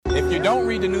If you don't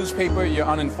read the newspaper, you're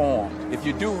uninformed. If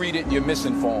you do read it, you're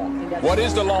misinformed. What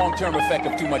is the long-term effect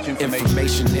of too much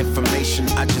information? Information,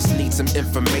 I just need some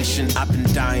information. I've been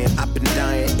dying.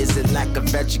 Is it lack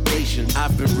of education?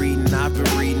 I've been reading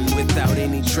without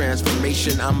any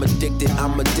transformation. I'm addicted.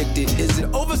 Is it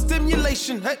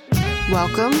overstimulation? Hey.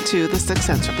 Welcome to the Sixth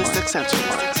Sense Report.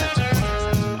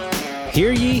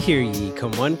 Hear ye,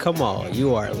 come one, come all.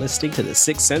 You are listening to the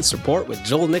Sixth Sense Report with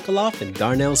Joel Nikoloff and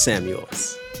Darnell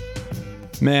Samuels.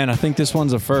 Man, I think this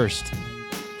one's a first.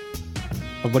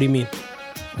 What do you mean?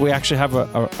 We actually have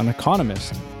an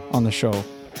economist on the show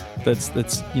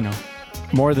that's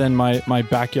more than my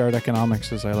backyard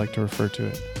economics, as I like to refer to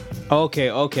it. Okay.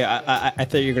 I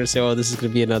thought you were going to say, oh, this is going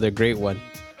to be another great one.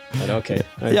 But okay.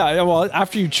 Yeah, well,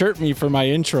 after you chirp me for my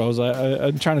intros,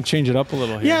 I'm trying to change it up a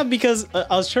little here. Yeah, because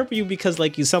I was chirping you because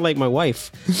you sound like my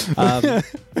wife.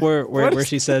 Where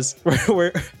she says,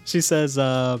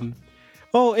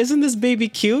 oh, isn't this baby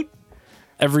cute?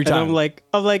 Every time. And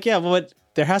I'm like, yeah, but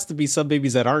there has to be some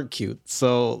babies that aren't cute.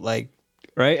 So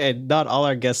right? And not all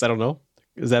our guests, I don't know.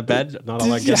 Is that bad? Not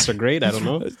all our guests are great. I don't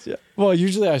know. Yeah. Well,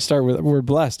 usually I start with, we're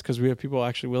blessed because we have people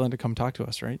actually willing to come talk to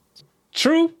us, right?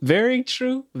 True. Very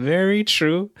true. Very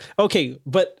true. Okay,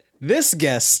 but this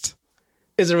guest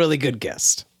is a really good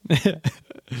guest.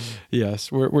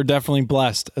 Yes, we're definitely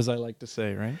blessed, as I like to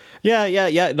say, right?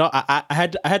 Yeah. No, I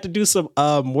had to do some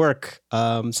work,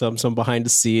 some behind the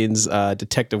scenes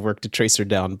detective work to trace her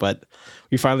down, but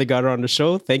we finally got her on the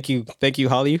show. Thank you,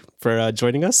 Holly, for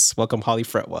joining us. Welcome, Holly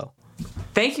Fretwell.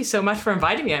 Thank you so much for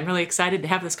inviting me. I'm really excited to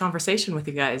have this conversation with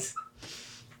you guys.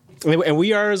 And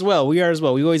we are as well. We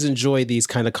always enjoy these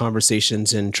kind of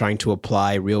conversations and trying to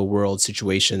apply real world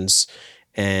situations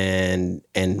and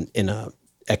in a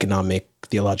economic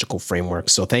theological framework.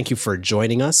 So thank you for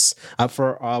joining us.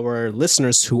 For our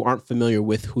listeners who aren't familiar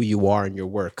with who you are and your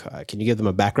work, can you give them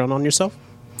a background on yourself?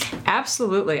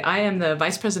 Absolutely. I am the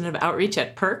Vice President of Outreach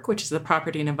at PERC, which is the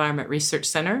Property and Environment Research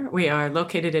Center. We are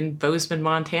located in Bozeman,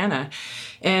 Montana,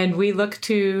 and we look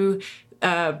to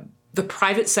the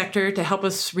private sector to help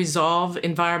us resolve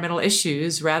environmental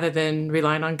issues rather than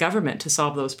relying on government to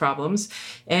solve those problems.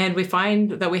 And we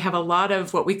find that we have a lot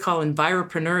of what we call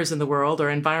enviropreneurs in the world, or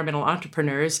environmental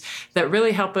entrepreneurs, that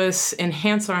really help us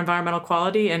enhance our environmental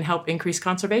quality and help increase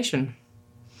conservation.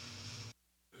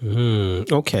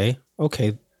 Okay.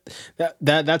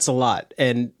 That's a lot.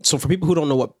 And so for people who don't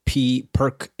know what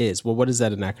PERC is, well, what is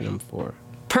that an acronym for?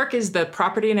 PERC is the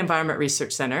Property and Environment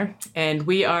Research Center, and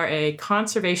we are a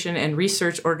conservation and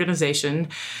research organization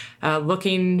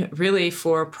looking really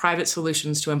for private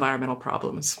solutions to environmental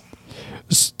problems.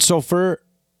 So for,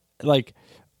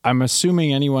 I'm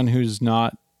assuming anyone who's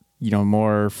not,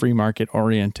 more free market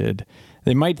oriented,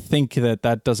 they might think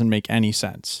that doesn't make any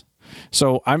sense.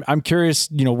 So I'm curious,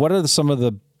 what are some of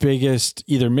the biggest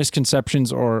either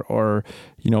misconceptions or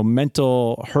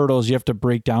mental hurdles you have to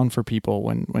break down for people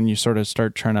when you sort of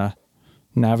start trying to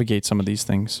navigate some of these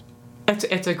things?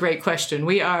 It's a great question.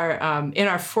 We are in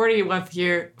our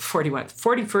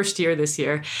 41st year this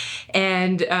year,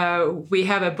 and we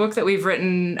have a book that we've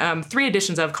written 3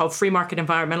 editions of called Free Market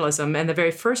Environmentalism. And the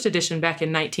very first edition back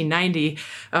in 1990,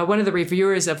 one of the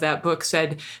reviewers of that book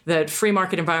said that free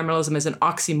market environmentalism is an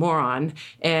oxymoron,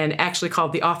 and actually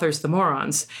called the authors the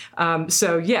morons.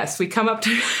 So yes, we come up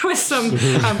with some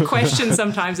questions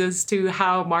sometimes as to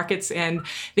how markets and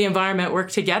the environment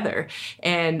work together.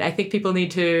 And I think people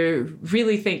need to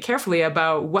really think carefully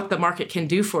about what the market can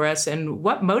do for us and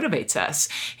what motivates us.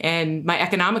 And my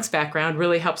economics background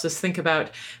really helps us think about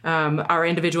our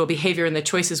individual behavior and the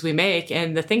choices we make.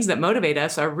 And the things that motivate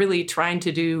us are really trying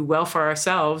to do well for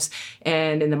ourselves.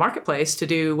 And in the marketplace, to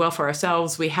do well for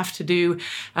ourselves, we have to do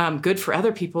good for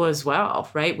other people as well,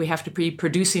 right? We have to be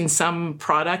producing some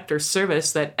product or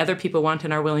service that other people want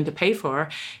and are willing to pay for.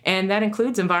 And that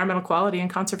includes environmental quality and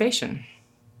conservation.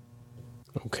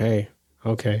 Okay.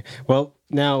 Well,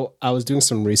 now I was doing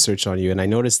some research on you, and I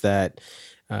noticed that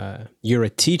you're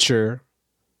a teacher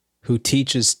who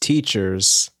teaches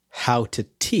teachers how to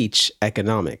teach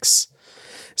economics.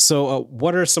 So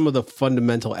what are some of the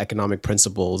fundamental economic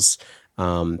principles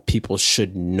people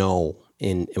should know,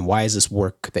 and why is this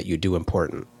work that you do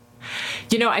important?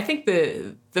 I think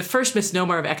the first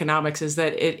misnomer of economics is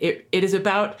that it is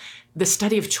about the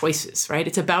study of choices, right?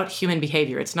 It's about human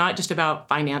behavior. It's not just about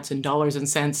finance and dollars and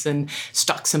cents and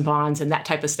stocks and bonds and that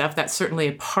type of stuff. That's certainly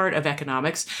a part of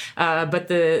economics. But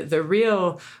the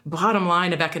real bottom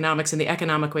line of economics and the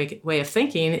economic way of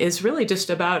thinking is really just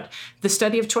about the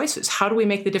study of choices. How do we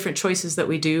make the different choices that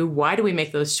we do? Why do we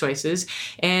make those choices?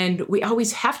 And we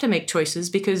always have to make choices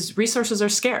because resources are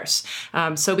scarce.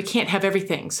 So we can't have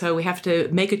everything. So we have to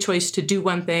make a choice to do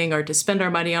one one thing or to spend our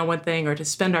money on one thing or to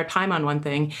spend our time on one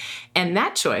thing. And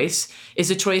that choice is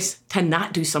a choice to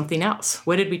not do something else.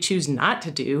 What did we choose not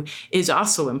to do is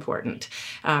also important.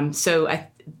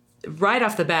 Right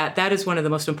off the bat, that is one of the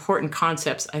most important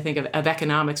concepts, I think, of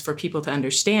economics for people to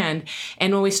understand.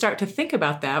 And when we start to think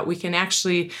about that, we can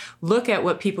actually look at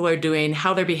what people are doing,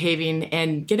 how they're behaving,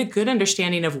 and get a good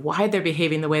understanding of why they're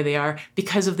behaving the way they are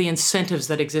because of the incentives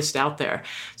that exist out there.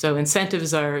 So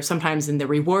incentives are sometimes in the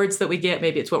rewards that we get.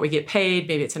 Maybe it's what we get paid.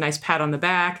 Maybe it's a nice pat on the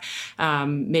back.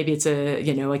 Maybe it's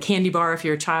a candy bar if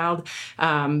you're a child.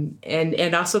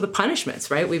 And also the punishments,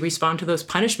 right? We respond to those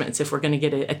punishments if we're going to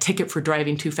get a ticket for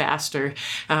driving too fast. Or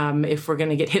if we're going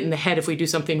to get hit in the head if we do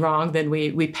something wrong, then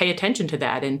we pay attention to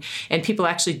that. And people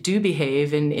actually do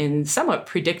behave in somewhat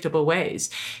predictable ways.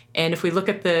 And if we look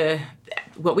at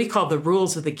what we call the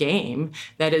rules of the game,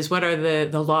 that is, what are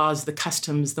the laws, the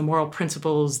customs, the moral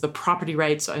principles, the property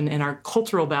rights, and our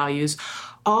cultural values,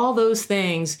 all those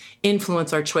things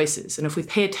influence our choices. And if we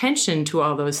pay attention to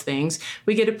all those things,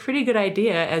 we get a pretty good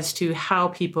idea as to how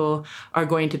people are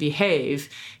going to behave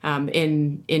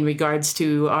in regards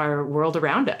to our world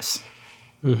around us.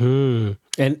 Mm-hmm.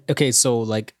 And okay, so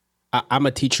like I'm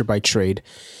a teacher by trade.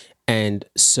 And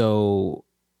so,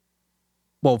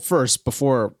 well, first,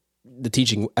 before the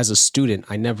teaching as a student,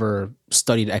 I never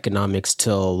studied economics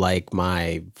till like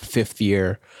my 5th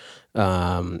year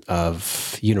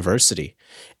of university.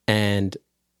 And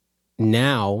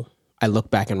now I look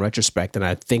back in retrospect and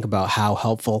I think about how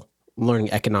helpful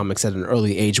learning economics at an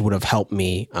early age would have helped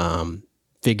me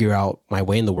figure out my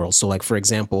way in the world. So like, for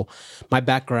example, my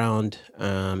background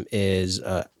is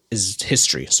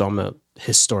history. So I'm a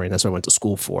historian. That's what I went to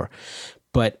school for.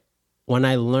 But when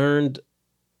I learned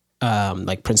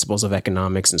like principles of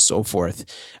economics and so forth,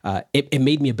 it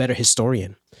made me a better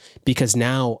historian, because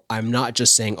now I'm not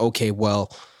just saying, okay,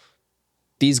 well,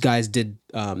 these guys did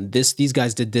this. These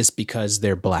guys did this because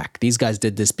they're black. These guys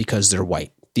did this because they're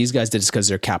white. These guys did this because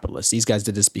they're capitalists. These guys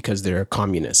did this because they're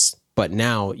communists. But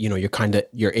now,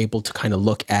 you're able to kind of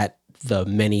look at the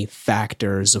many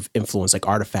factors of influence, like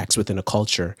artifacts within a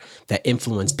culture that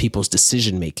influence people's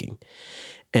decision making.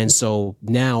 And so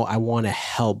now I want to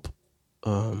help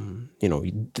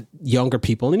younger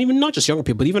people, and even not just younger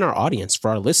people, but even our audience, for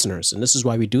our listeners. And this is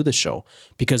why we do the show,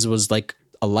 because it was like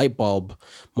a light bulb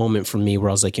moment for me where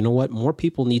I was like, you know what, more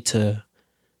people need to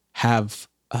have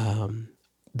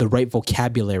the right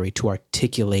vocabulary to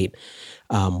articulate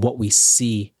what we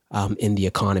see in the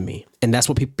economy. And that's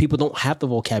what people don't have the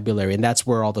vocabulary. And that's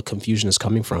where all the confusion is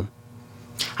coming from.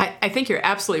 I think you're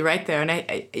absolutely right there. And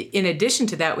in addition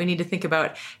to that, we need to think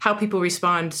about how people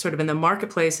respond sort of in the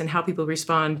marketplace and how people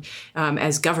respond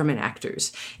as government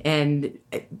actors. And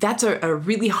that's a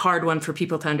really hard one for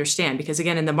people to understand, because,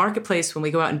 again, in the marketplace, when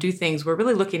we go out and do things, we're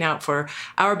really looking out for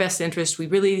our best interest. We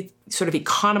really sort of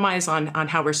economize on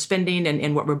how we're spending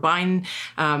and what we're buying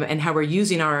and how we're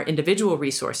using our individual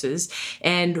resources.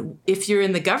 And if you're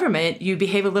in the government, you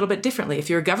behave a little bit differently. If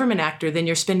you're a government actor, then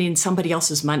you're spending somebody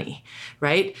else's money,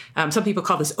 right? Some people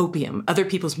call this opium, other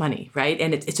people's money, right?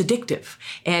 And it's addictive.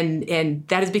 And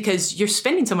that is because you're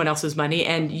spending someone else's money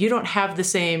and you don't have the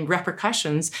same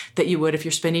repercussions that you would if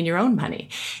you're spending your own money.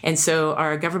 And so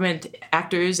our government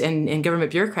actors and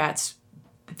government bureaucrats,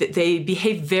 they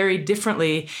behave very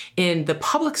differently in the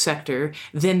public sector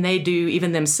than they do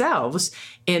even themselves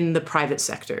in the private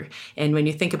sector. And when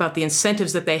you think about the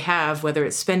incentives that they have, whether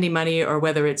it's spending money or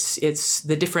whether it's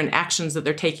the different actions that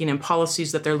they're taking and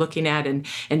policies that they're looking at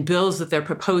and bills that they're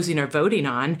proposing or voting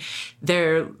on,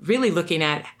 they're really looking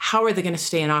at how are they going to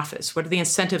stay in office? What are the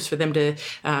incentives for them to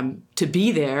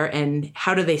be there, and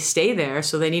how do they stay there?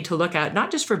 So they need to look out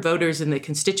not just for voters and the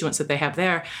constituents that they have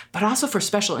there, but also for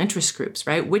special interest groups,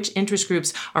 right? Which interest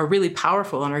groups are really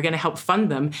powerful and are going to help fund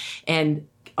them, and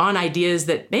on ideas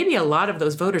that maybe a lot of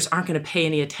those voters aren't going to pay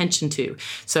any attention to.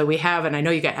 So we have, and I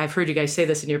know I've heard you guys say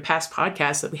this in your past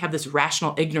podcasts, that we have this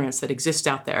rational ignorance that exists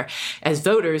out there. As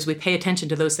voters, we pay attention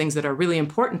to those things that are really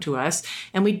important to us,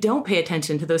 and we don't pay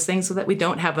attention to those things so that we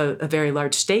don't have a very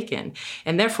large stake in.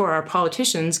 And therefore, our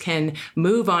politicians can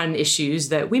move on issues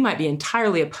that we might be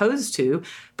entirely opposed to,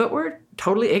 but we're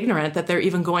totally ignorant that they're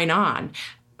even going on.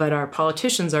 But our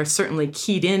politicians are certainly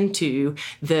keyed into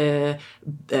the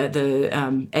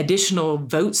additional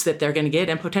votes that they're going to get,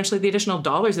 and potentially the additional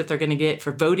dollars that they're going to get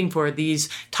for voting for these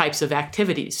types of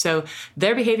activities. So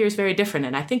their behavior is very different.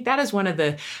 And I think that is one of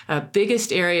the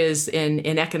biggest areas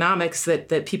in economics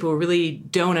that people really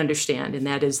don't understand. And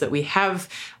that is that we have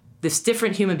this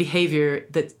different human behavior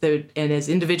and as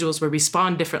individuals we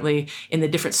respond differently in the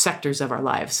different sectors of our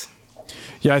lives.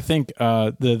 Yeah, I think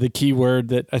the key word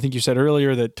that I think you said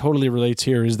earlier that totally relates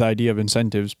here is the idea of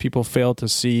incentives. People fail to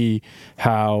see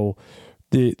how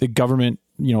the government,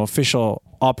 official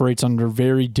operates under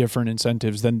very different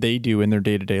incentives than they do in their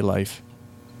day-to-day life.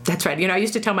 That's right. I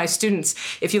used to tell my students,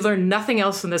 if you learn nothing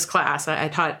else in this class, I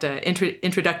taught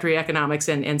introductory economics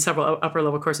and several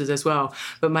upper-level courses as well,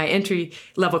 but my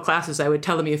entry-level classes, I would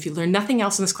tell them, if you learn nothing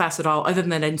else in this class at all other than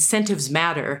that incentives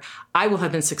matter, I will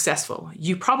have been successful.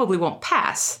 You probably won't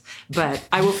pass, but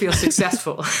I will feel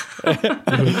successful.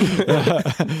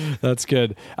 That's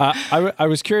good. I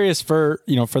was curious for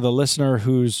the listener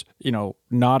who's,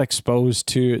 not exposed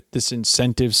to this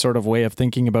incentive sort of way of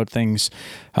thinking about things,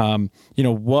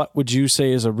 what would you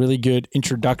say is a really good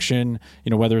introduction,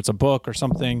 whether it's a book or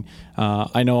something?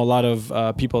 I know a lot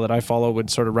of people that I follow would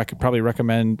sort of probably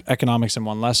recommend Economics in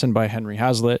One Lesson by Henry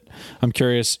Hazlitt. I'm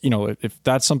curious, if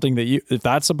that's something if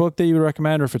that's a book that you would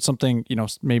recommend, or if it's something,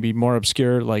 maybe more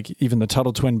obscure, like even the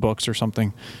Tuttle Twin books or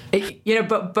something.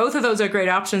 But both of those are great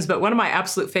options, but one of my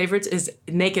absolute favorites is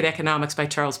Naked Economics by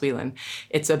Charles Whelan.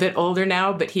 It's a bit older now,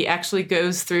 but he actually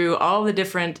goes through all the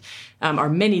different or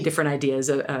many different ideas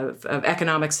of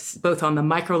economics, both on the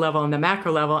micro level and the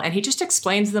macro level, and he just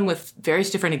explains them with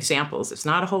various different examples. It's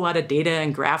not a whole lot of data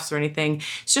and graphs or anything.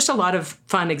 It's just a lot of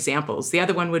fun examples. The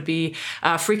other one would be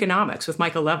Freakonomics with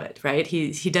Michael Levitt, right?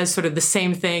 He does sort of the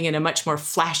same thing in a much more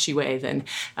flashy way than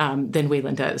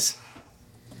Whelan does.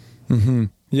 Mm-hmm.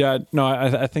 Yeah, no,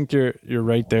 I think you're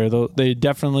right there. Though they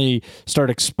definitely start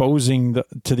exposing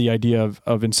to the idea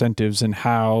of incentives and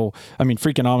how,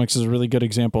 Freakonomics is a really good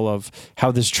example of how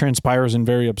this transpires in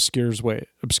very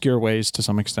obscure ways to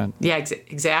some extent. Yeah,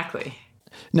 exactly.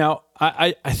 Now,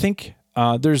 I think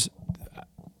there's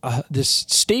this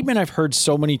statement I've heard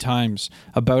so many times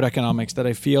about economics that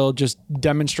I feel just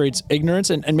demonstrates ignorance,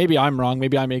 and maybe I'm wrong,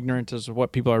 maybe I'm ignorant as to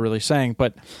what people are really saying,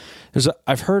 but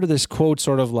I've heard of this quote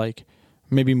sort of like,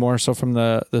 maybe more so from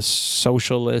the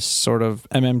socialist sort of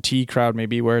MMT crowd,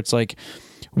 maybe, where it's like,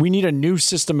 we need a new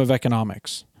system of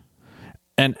economics.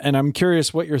 And I'm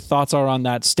curious what your thoughts are on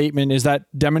that statement. Is that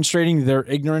demonstrating their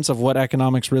ignorance of what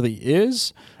economics really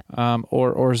is?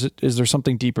 Or is there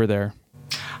something deeper there?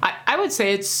 I would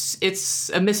say it's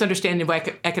a misunderstanding of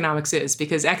what economics is,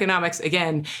 because economics,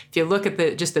 again, if you look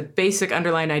at just the basic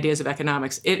underlying ideas of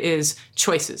economics, it is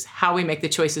choices, how we make the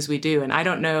choices we do. And I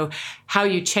don't know how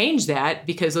you change that,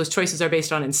 because those choices are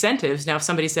based on incentives. Now, if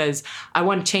somebody says, I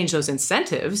want to change those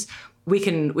incentives, we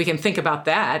can think about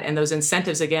that, and those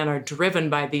incentives again are driven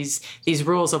by these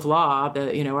rules of law,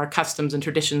 our customs and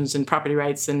traditions and property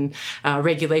rights and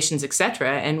regulations,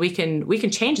 etc. And we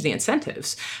can change the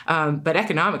incentives, but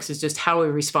economics is just how we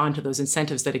respond to those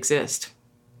incentives that exist.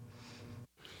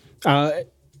 Part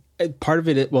of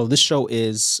it, this show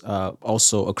is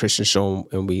also a Christian show,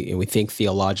 and we think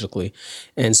theologically,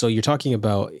 and so you're talking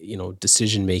about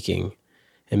decision making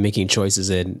and making choices,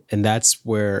 and that's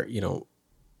where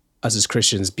us as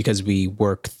Christians, because we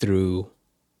work through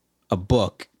a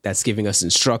book that's giving us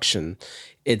instruction,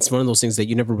 it's one of those things that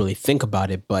you never really think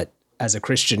about it. But as a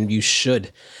Christian, you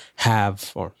should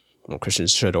have, or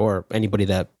Christians should, or anybody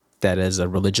that is a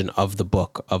religion of the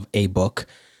book, of a book,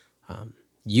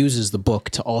 uses the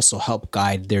book to also help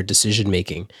guide their decision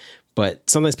making. But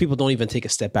sometimes people don't even take a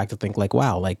step back to think like,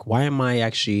 wow, like, why am I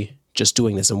actually just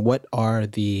doing this? And what are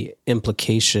the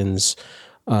implications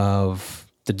of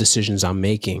the decisions I'm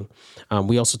making?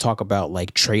 We also talk about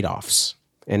like trade-offs,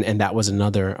 and that was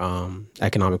another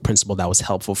economic principle that was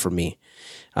helpful for me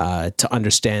to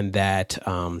understand that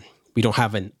we don't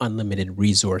have an unlimited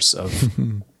resource of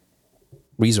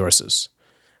resources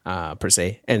per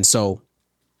se, and so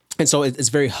it's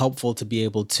very helpful to be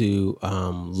able to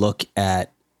look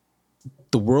at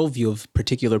the worldview of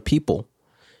particular people,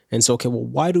 and so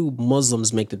why do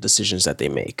Muslims make the decisions that they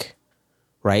make?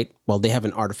 Right? Well, they have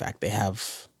an artifact. They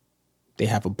have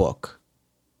a book,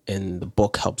 and the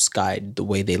book helps guide the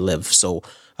way they live. So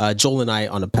Joel and I,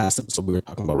 on a past episode, we were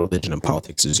talking about religion and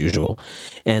politics as usual,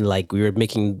 and like we were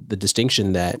making the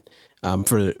distinction that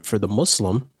for the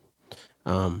Muslim,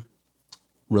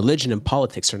 religion and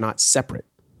politics are not separate.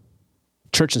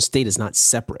 Church and state is not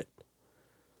separate.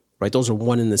 Right? Those are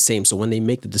one and the same. So when they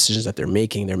make the decisions that they're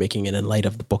making it in light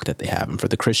of the book that they have. And for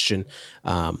the Christian,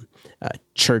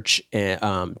 church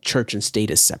and state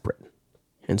is separate,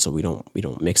 and so we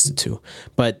don't mix the two.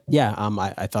 But yeah,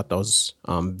 I thought that was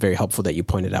very helpful that you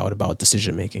pointed out about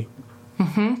decision making.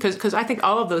 Because I think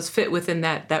all of those fit within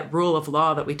that rule of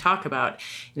law that we talk about.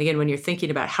 And again, when you're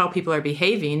thinking about how people are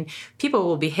behaving, people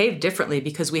will behave differently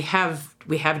because we have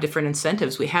different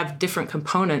incentives. We have different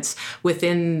components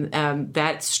within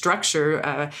that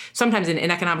structure. Sometimes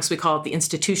in economics we call it the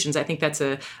institutions. I think that's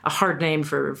a hard name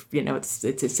for,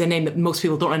 it's a name that most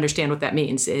people don't understand what that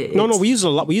means. No, we use a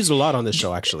lot. We use a lot on this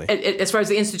show, actually. As far as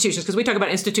the institutions, because we talk about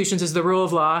institutions as the rule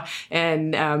of law.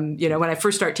 And when I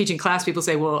first start teaching class, people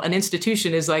say, well, an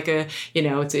institution is like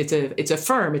it's a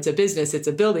firm, it's a business, it's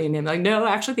a building. And I'm like, no,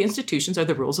 actually the institutions are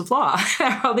the rules of law.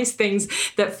 All these things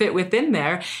that fit within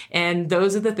there. And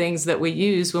those are the things that we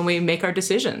use when we make our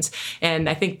decisions. And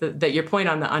I think that your point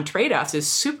on trade-offs is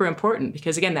super important,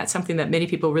 because again, that's something that many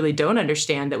people really don't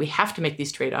understand, that we have to make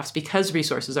these trade-offs because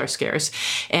resources are scarce.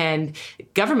 And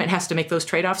government has to make those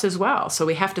trade-offs as well. So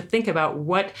we have to think about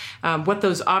what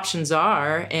those options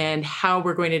are and how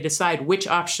we're going to decide which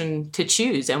option to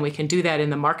choose. And we can do that in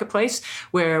the marketplace,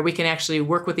 where we can actually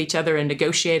work with each other and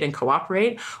negotiate and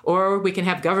cooperate, or we can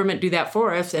have government do that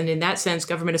for us. And in that sense,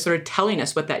 government is sort of telling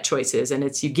us what that choice is, and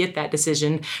it's you get that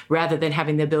decision rather than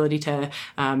having the ability to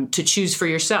choose for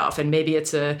yourself. And maybe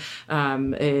it's a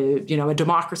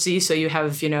democracy, so you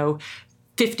have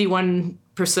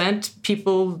 51%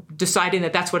 people deciding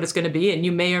that that's what it's going to be, and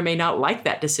you may or may not like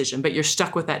that decision, but you're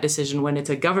stuck with that decision when it's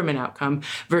a government outcome,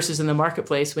 versus in the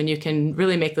marketplace when you can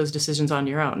really make those decisions on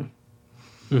your own.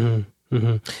 Mm-hmm.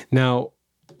 Mm-hmm. Now,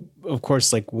 of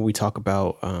course, like when we talk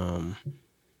about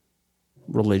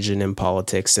religion and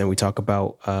politics, and we talk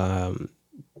about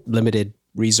limited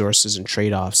resources and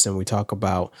trade-offs, and we talk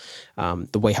about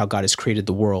the way how God has created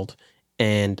the world,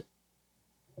 and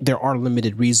there are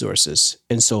limited resources.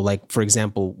 And so, like, for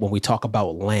example, when we talk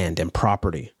about land and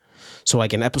property, so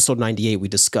like in episode 98, we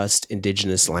discussed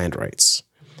indigenous land rights.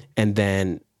 And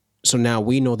then, so now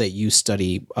we know that you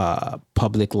study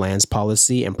public lands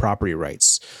policy and property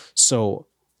rights. So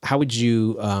how would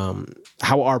you,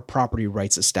 how are property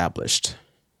rights established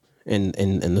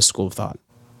in the school of thought?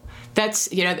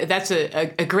 That's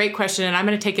a great question. And I'm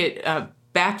going to take it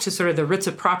back to sort of the roots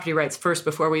of property rights first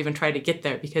before we even try to get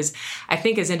there, because I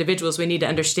think as individuals, we need to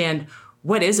understand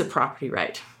what is a property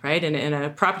right? And a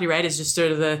property right is just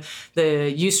sort of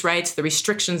the use rights, the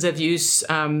restrictions of use,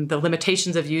 the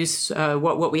limitations of use,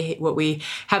 what we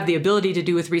have the ability to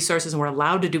do with resources and we're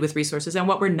allowed to do with resources, and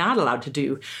what we're not allowed to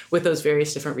do with those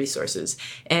various different resources.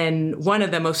 And one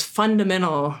of the most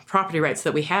fundamental property rights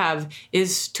that we have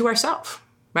is to ourselves,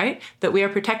 right? That we are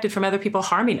protected from other people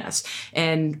harming us.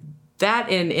 And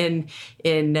that in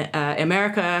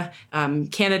America,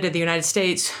 Canada, the United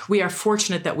States, we are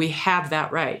fortunate that we have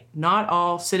that right. Not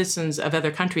all citizens of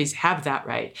other countries have that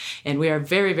right, and we are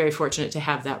very, very fortunate to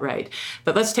have that right.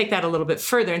 But let's take that a little bit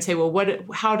further and say, well,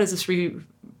 how does this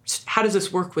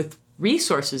work with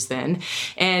resources then?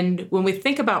 And when we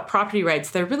think about property rights,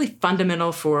 they're really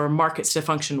fundamental for markets to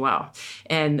function well.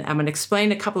 And I'm going to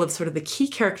explain a couple of sort of the key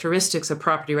characteristics of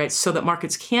property rights so that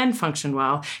markets can function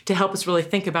well, to help us really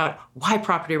think about why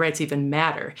property rights even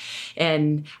matter.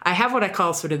 And I have what I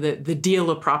call sort of the deal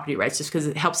of property rights, just because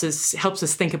it helps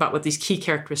us think about what these key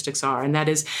characteristics are. And that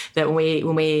is that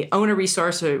when we own a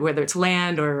resource, or whether it's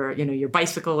land or your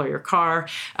bicycle or your car,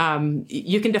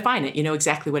 you can define it. You know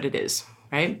exactly what it is.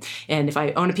 Right? And if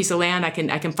I own a piece of land, I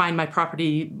can find my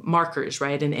property markers,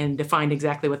 right? And define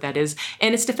exactly what that is.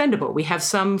 And it's defendable. We have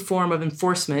some form of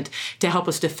enforcement to help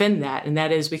us defend that. And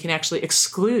that is, we can actually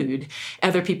exclude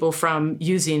other people from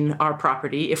using our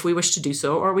property if we wish to do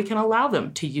so, or we can allow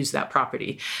them to use that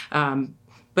property.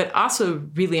 But also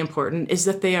really important is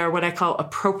that they are what I call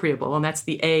appropriable, and that's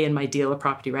the A in my deal of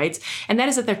property rights, and that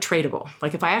is that they're tradable.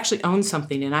 Like if I actually own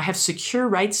something and I have secure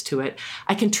rights to it,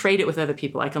 I can trade it with other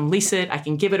people. I can lease it, I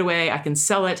can give it away, I can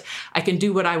sell it, I can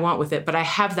do what I want with it, but I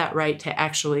have that right to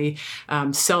actually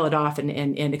sell it off and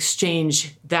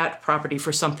exchange that property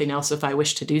for something else if I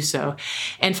wish to do so.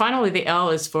 And finally, the L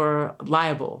is for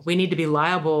liable. We need to be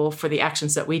liable for the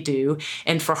actions that we do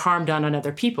and for harm done on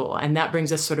other people. And that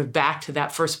brings us sort of back to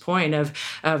that first point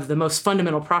of the most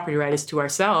fundamental property right is to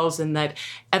ourselves, and that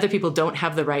other people don't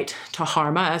have the right to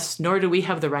harm us, nor do we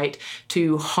have the right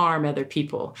to harm other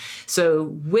people. So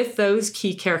with those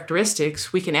key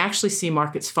characteristics, we can actually see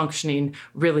markets functioning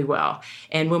really well.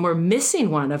 And when we're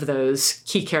missing one of those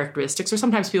key characteristics, or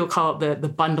sometimes people call it the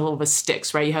bundle of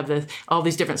sticks, right? You have all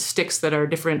these different sticks that are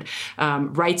different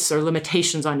rights or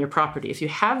limitations on your property. If you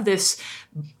have this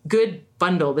good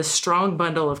bundle, this strong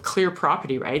bundle of clear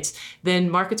property rights,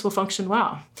 then markets will function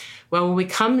well. Well, when we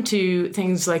come to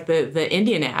things like the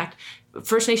Indian Act,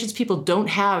 First Nations people don't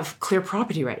have clear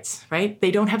property rights, right?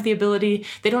 They don't have the ability,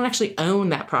 they don't actually own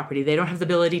that property. They don't have the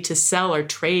ability to sell or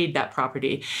trade that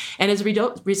property. And as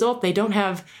a result, they don't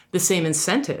have the same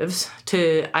incentives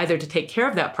to either to take care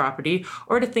of that property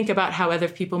or to think about how other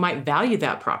people might value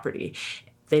that property.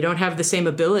 They don't have the same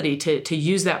ability to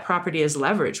use that property as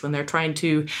leverage when they're trying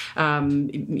to,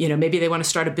 maybe they want to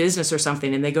start a business or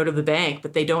something and they go to the bank,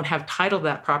 but they don't have title to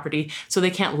that property, so they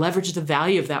can't leverage the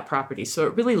value of that property. So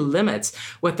it really limits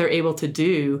what they're able to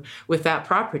do with that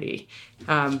property.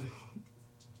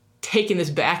 Taking this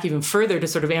back even further to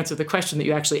sort of answer the question that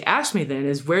you actually asked me then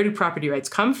is, where do property rights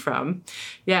come from?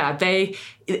 Yeah, they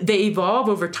evolve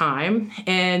over time,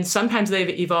 and sometimes they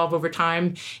evolve over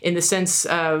time in the sense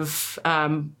of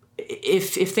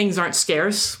if things aren't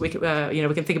scarce, we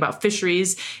can think about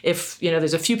fisheries. If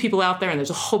there's a few people out there and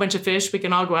there's a whole bunch of fish, we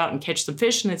can all go out and catch some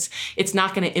fish, and it's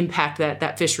not going to impact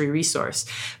that fishery resource.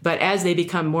 But as they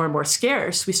become more and more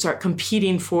scarce, we start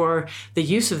competing for the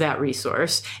use of that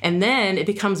resource, and then it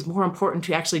becomes more important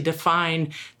to actually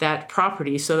define that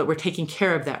property so that we're taking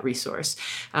care of that resource.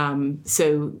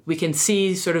 So we can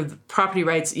see sort of property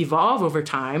rights evolve over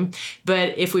time.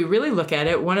 But if we really look at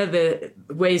it, one of the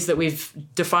ways that we've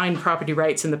defined property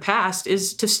rights in the past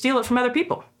is to steal it from other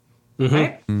people,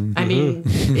 right? Mm-hmm. I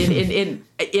mean,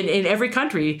 in every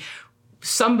country,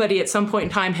 somebody at some point in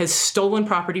time has stolen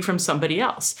property from somebody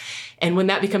else. And when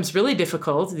that becomes really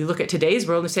difficult, you look at today's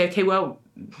world and say, okay, well,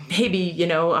 maybe,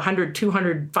 100,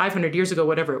 200, 500 years ago,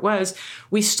 whatever it was,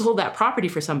 we stole that property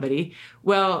for somebody.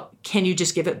 Well, can you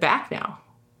just give it back now?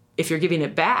 If you're giving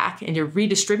it back and you're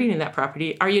redistributing that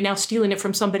property, are you now stealing it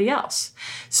from somebody else?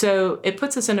 So it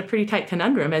puts us in a pretty tight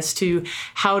conundrum as to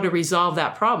how to resolve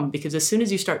that problem, because as soon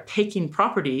as you start taking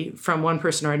property from one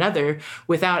person or another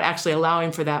without actually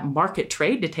allowing for that market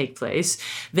trade to take place,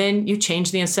 then you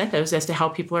change the incentives as to how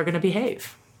people are going to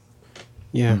behave.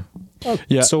 Yeah.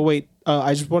 Yeah. So wait,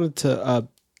 I just wanted to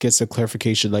get some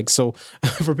clarification. Like, so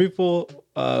for people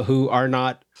who are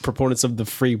not proponents of the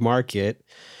free market,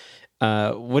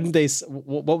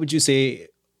 what would you say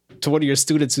to one of your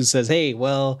students who says, hey,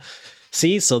 well,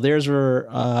 see, so there's where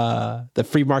the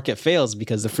free market fails,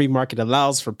 because the free market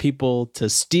allows for people to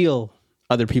steal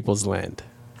other people's land?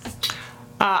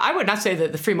 I would not say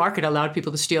that the free market allowed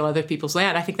people to steal other people's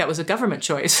land. I think that was a government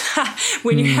choice.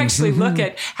 When you actually look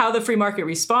at how the free market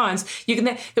responds, you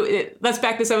can let's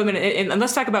back this up a minute and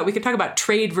let's talk about, we could talk about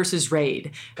trade versus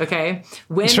raid. Okay,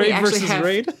 when trade we actually versus have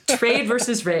raid? Trade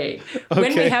versus raid. Okay.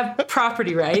 When we have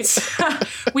property rights,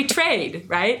 we trade.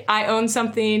 Right? I own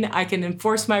something. I can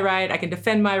enforce my right. I can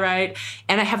defend my right,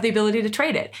 and I have the ability to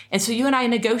trade it. And so you and I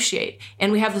negotiate,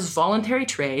 and we have this voluntary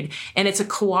trade, and it's a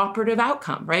cooperative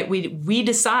outcome. Right?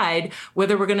 We decide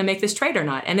whether we're going to make this trade or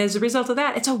not. And as a result of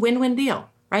that, it's a win-win deal,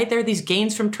 right? There are these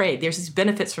gains from trade. There's these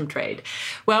benefits from trade.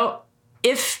 Well,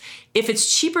 if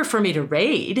it's cheaper for me to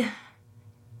raid,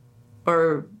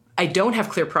 or I don't have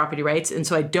clear property rights, and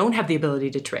so I don't have the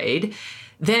ability to trade,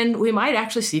 then we might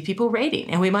actually see people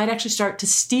raiding, and we might actually start to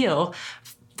steal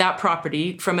that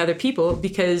property from other people,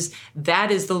 because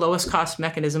that is the lowest cost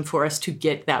mechanism for us to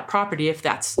get that property if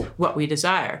that's what we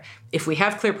desire. If we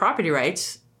have clear property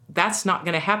rights, that's not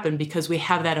going to happen because we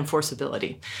have that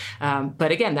enforceability.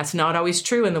 But again, that's not always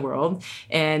true in the world.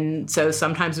 And so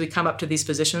sometimes we come up to these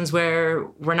positions where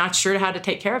we're not sure how to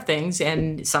take care of things.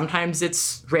 And sometimes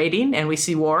it's raiding and we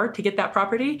see war to get that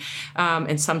property.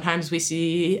 And sometimes we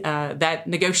see that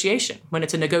negotiation. When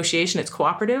it's a negotiation, it's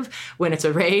cooperative. When it's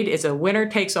a raid, it's a winner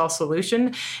takes all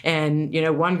solution. And,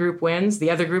 one group wins,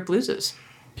 the other group loses.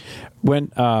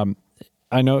 When,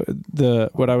 I know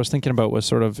what I was thinking about was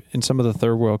sort of in some of the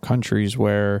third world countries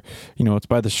where, it's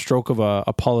by the stroke of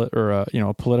a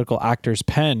political actor's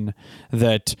pen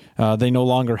that they no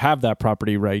longer have that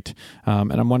property right.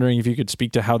 And I'm wondering if you could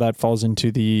speak to how that falls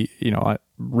into the,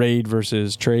 raid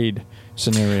versus trade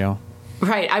scenario.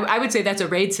 Right. I would say that's a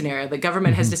raid scenario. The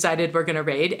government has decided we're going to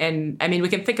raid. And I mean, we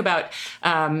can think about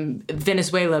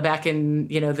Venezuela back in,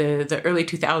 the early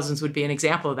 2000s would be an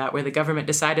example of that, where the government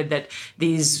decided that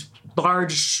these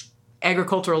large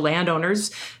agricultural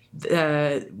landowners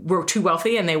were too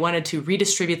wealthy, and they wanted to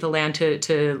redistribute the land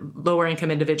to lower income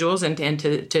individuals and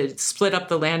to split up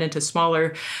the land into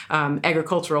smaller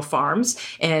agricultural farms.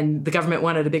 And the government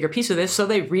wanted a bigger piece of this, so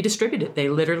they redistributed. They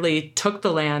literally took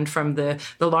the land from the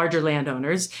larger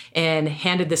landowners and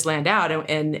handed this land out.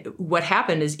 And what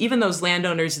happened is even those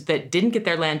landowners that didn't get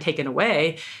their land taken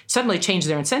away suddenly changed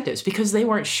their incentives, because they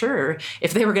weren't sure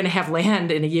if they were going to have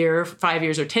land in a year, 5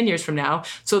 years, or 10 years from now.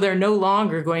 So they're no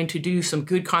longer going to do some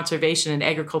good conservation and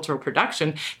agricultural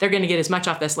production, they're going to get as much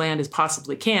off this land as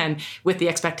possibly can, with the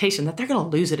expectation that they're going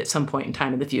to lose it at some point in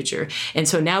time in the future. And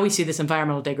so now we see this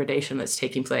environmental degradation that's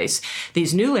taking place.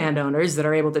 These new landowners that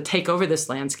are able to take over this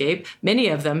landscape, many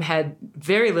of them had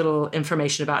very little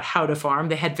information about how to farm.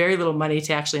 They had very little money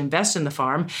to actually invest in the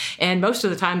farm. And most of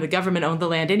the time, the government owned the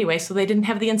land anyway, so they didn't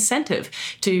have the incentive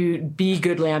to be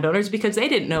good landowners because they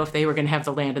didn't know if they were going to have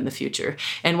the land in the future.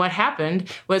 And what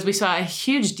happened was we saw a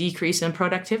huge decrease in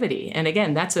productivity. And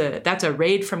again, that's a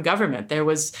raid from government. There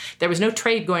was no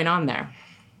trade going on there.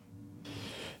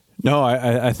 No,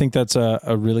 I think that's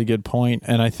a really good point.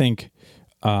 And I think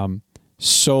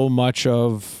so much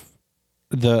of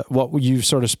what you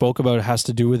sort of spoke about has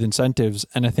to do with incentives.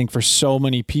 And I think for so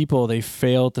many people, they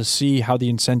fail to see how the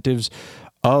incentives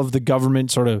of the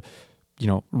government sort of,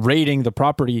 raiding the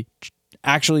property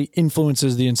actually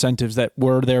influences the incentives that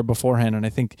were there beforehand. And I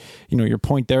think, your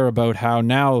point there about how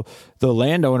now the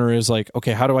landowner is like,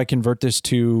 okay, how do I convert this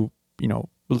to,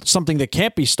 something that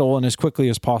can't be stolen as quickly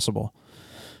as possible?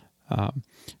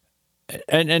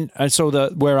 And so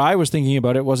where I was thinking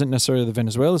about it wasn't necessarily the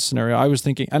Venezuela scenario. I was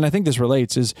thinking, and I think this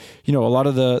relates, is, a lot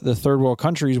of the third world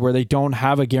countries where they don't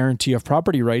have a guarantee of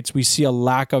property rights, we see a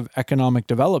lack of economic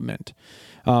development.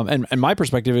 And my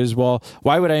perspective is, well,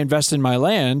 why would I invest in my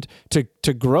land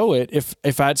to grow it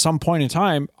if at some point in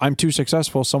time I'm too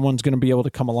successful, someone's going to be able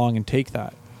to come along and take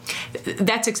that?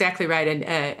 That's exactly right.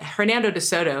 And Hernando de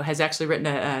Soto has actually written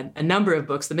a number of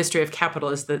books. The Mystery of Capital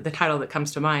is the title that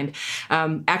comes to mind,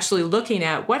 actually looking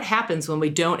at what happens when we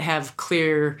don't have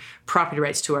clear property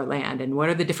rights to our land, and what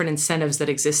are the different incentives that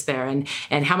exist there, and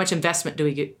how much investment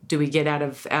do we get out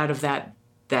of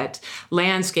that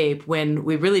landscape when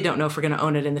we really don't know if we're going to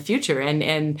own it in the future.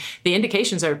 And the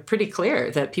indications are pretty clear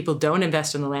that people don't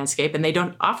invest in the landscape, and they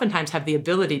don't oftentimes have the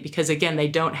ability because, again, they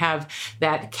don't have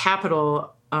that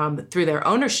capital through their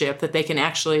ownership that they can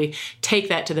actually take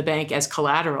that to the bank as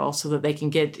collateral so that they can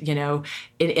get,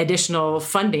 additional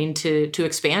funding to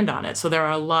expand on it. So there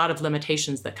are a lot of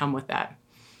limitations that come with that.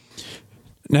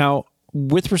 Now,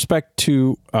 with respect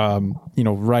to,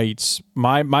 rights,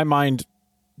 my mind,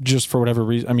 just for whatever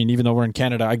reason, I mean, even though we're in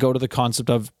Canada, I go to the concept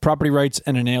of property rights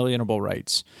and inalienable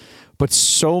rights. But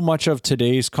so much of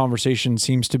today's conversation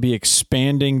seems to be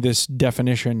expanding this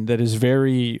definition that is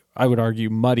very, I would argue,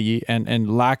 muddy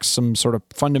and lacks some sort of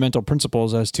fundamental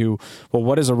principles as to, well,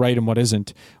 what is a right and what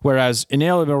isn't. Whereas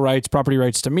inalienable rights, property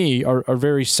rights to me are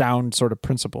very sound, sort of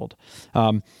principled.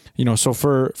 So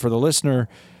for the listener,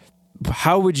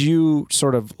 how would you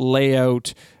sort of lay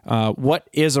out what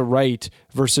is a right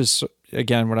versus,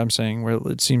 again, what I'm saying, where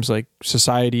it seems like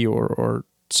society or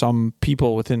some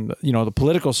people within the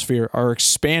political sphere are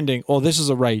expanding, oh, this is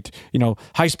a right,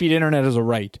 high-speed internet is a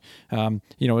right.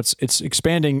 It's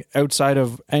expanding outside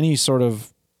of any sort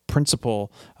of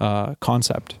principle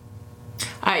concept.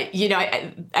 I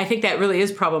think that really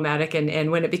is problematic.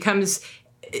 And when it becomes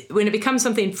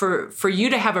something for you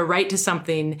to have a right to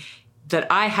something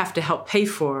that I have to help pay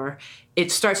for,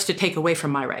 it starts to take away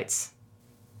from my rights.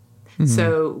 Mm-hmm.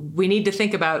 So we need to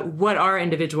think about what are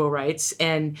individual rights.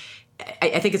 And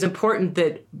I think it's important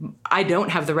that I don't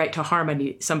have the right to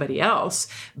harm somebody else,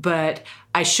 but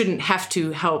I shouldn't have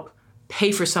to help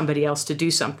pay for somebody else to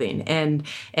do something. And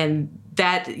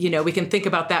that, we can think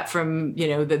about that from,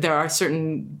 that there are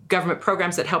certain government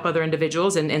programs that help other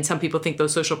individuals. And some people think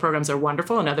those social programs are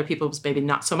wonderful and other people maybe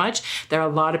not so much. There are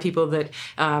a lot of people that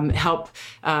help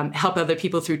other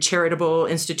people through charitable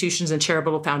institutions and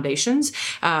charitable foundations.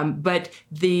 But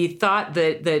the thought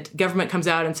that government comes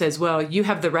out and says, well, you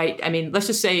have the right. I mean, let's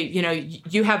just say,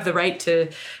 you have the right to,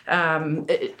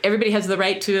 everybody has the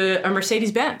right to a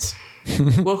Mercedes-Benz.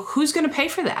 Well, who's going to pay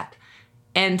for that?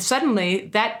 And suddenly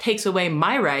that takes away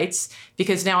my rights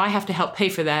because now I have to help pay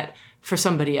for that for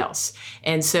somebody else.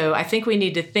 And so I think we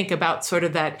need to think about sort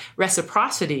of that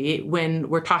reciprocity when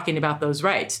we're talking about those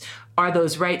rights. Are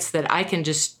those rights that I can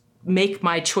just make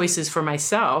my choices for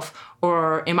myself,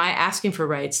 or am I asking for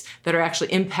rights that are actually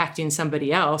impacting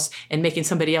somebody else and making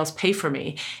somebody else pay for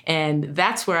me? And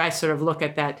that's where I sort of look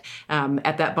at that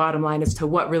bottom line as to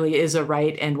what really is a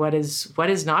right and what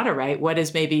is not a right. What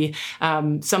is maybe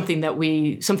something that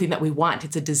we want?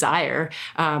 It's a desire.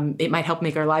 It might help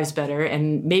make our lives better,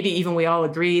 and maybe even we all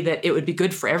agree that it would be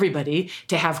good for everybody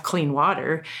to have clean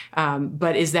water.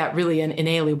 But is that really an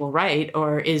inalienable right,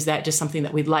 or is that just something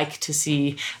that we'd like to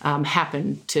see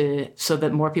happen so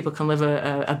that more people can live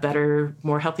a better,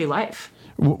 more healthy life.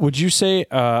 Would you say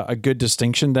a good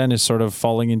distinction then is sort of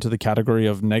falling into the category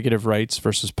of negative rights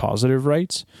versus positive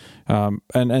rights?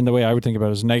 And the way I would think about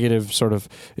it is negative sort of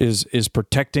is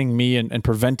protecting me and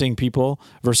preventing people,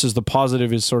 versus the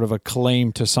positive is sort of a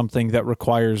claim to something that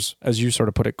requires, as you sort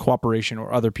of put it, cooperation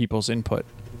or other people's input.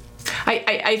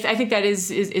 I think that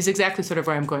is exactly sort of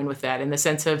where I'm going with that, in the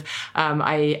sense of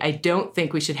I don't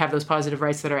think we should have those positive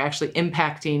rights that are actually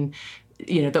impacting,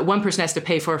 that one person has to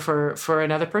pay for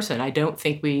another person. I don't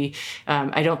think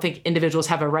I don't think individuals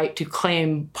have a right to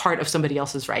claim part of somebody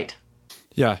else's right.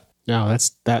 Yeah. No,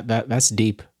 that's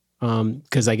deep.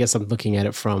 Because I guess I'm looking at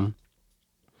it from,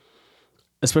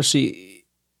 especially,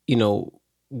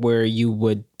 where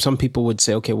some people would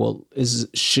say, okay, well,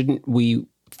 shouldn't we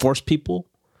force people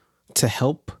to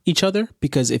help each other?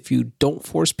 Because if you don't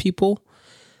force people,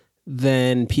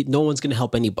 then no one's going to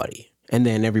help anybody, and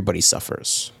then everybody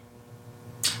suffers.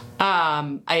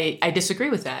 I disagree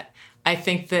with that. I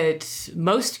think that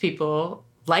most people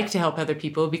like to help other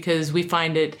people because we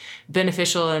find it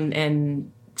beneficial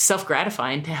and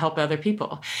self-gratifying to help other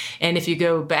people. And if you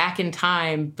go back in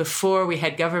time, before we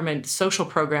had government social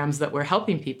programs that were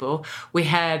helping people, we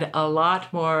had a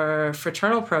lot more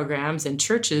fraternal programs and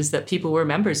churches that people were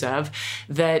members of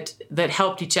that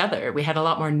helped each other. We had a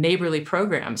lot more neighborly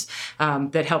programs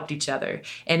that helped each other.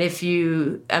 And if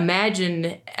you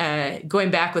imagine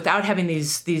going back without having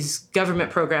these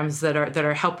government programs that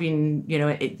are helping,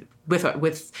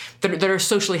 that are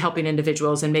socially helping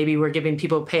individuals, and maybe we're giving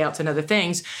people payouts and other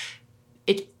things,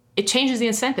 it changes the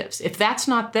incentives. If that's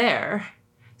not there,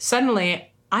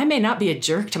 suddenly I may not be a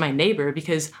jerk to my neighbor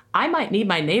because I might need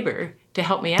my neighbor to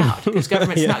help me out because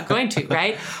government's not going to,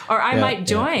 right? Or I might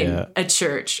join a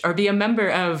church or be a member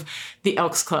of the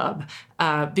Elks Club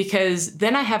because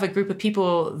then I have a group of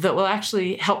people that will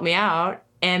actually help me out.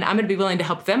 And I'm going to be willing to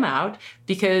help them out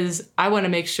because I want to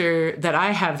make sure that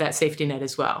I have that safety net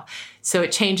as well. So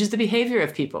it changes the behavior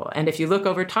of people. And if you look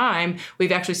over time,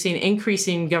 we've actually seen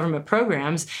increasing government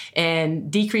programs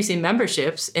and decreasing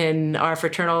memberships in our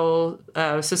fraternal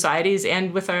societies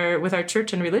and with our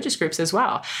church and religious groups as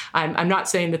well. I'm not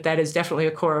saying that is definitely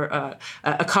a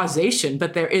causation,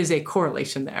 but there is a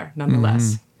correlation there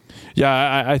nonetheless. Mm-hmm.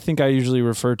 Yeah, I think I usually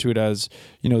refer to it as,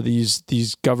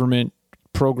 these government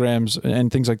programs and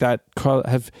things like that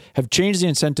have changed the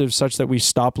incentives such that we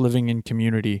stop living in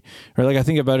community. Or like I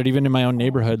think about it even in my own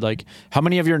neighborhood, like how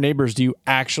many of your neighbors do you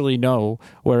actually know?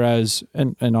 Whereas,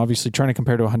 and obviously trying to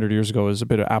compare to 100 years ago is a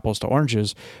bit of apples to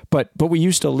oranges, but we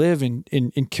used to live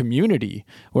in community.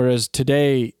 Whereas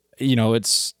today,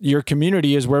 it's your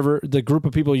community is wherever the group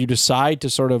of people you decide to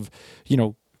sort of,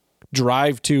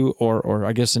 drive to, or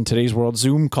I guess in today's world,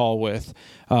 Zoom call with,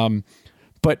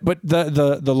 But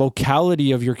the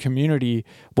locality of your community,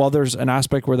 while there's an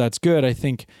aspect where that's good, I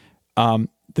think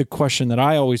the question that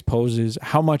I always pose is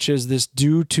how much is this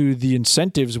due to the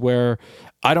incentives where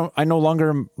I no longer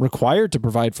am required to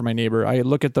provide for my neighbor. I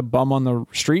look at the bum on the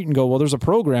street and go, well, there's a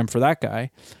program for that guy,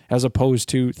 as opposed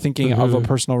to thinking of a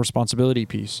personal responsibility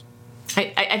piece.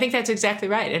 I think that's exactly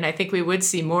right. And I think we would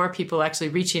see more people actually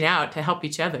reaching out to help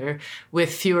each other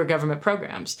with fewer government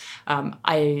programs.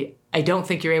 I don't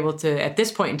think you're able to, at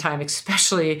this point in time,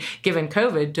 especially given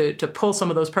COVID, to pull some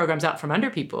of those programs out from under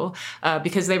people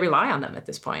because they rely on them at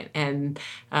this point. And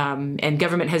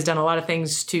government has done a lot of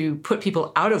things to put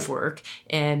people out of work.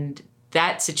 And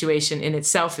that situation in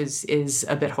itself is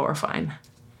a bit horrifying.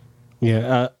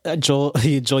 Yeah, Joel,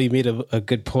 you made a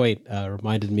good point.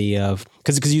 Reminded me of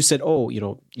because you said, you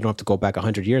don't have to go back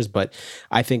 100 years, but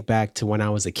I think back to when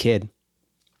I was a kid,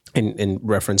 in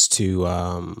reference to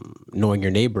knowing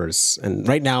your neighbors. And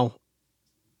right now,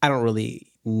 I don't really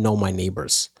know my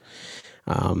neighbors.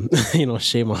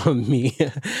 Shame on me.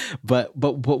 but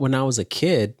when I was a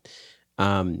kid,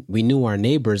 we knew our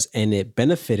neighbors, and it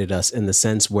benefited us in the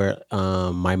sense where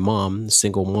my mom,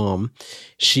 single mom,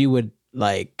 she would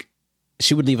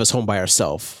leave us home by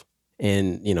herself.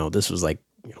 And, this was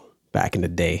back in the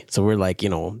day. So we're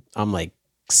I'm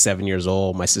 7 years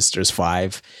old. My sister's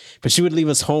 5, but she would leave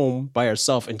us home by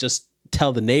herself and just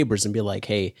tell the neighbors and be like,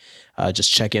 hey,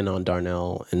 just check in on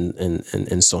Darnell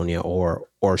and Sonia, or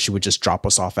she would just drop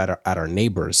us off at our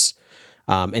neighbors.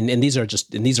 And these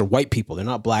are white people. They're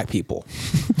not black people.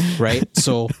 Right.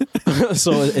 So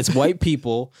it's white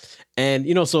people. And,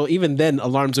 so even then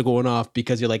alarms are going off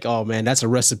because you're like, oh man, that's a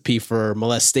recipe for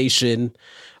molestation,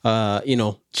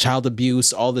 child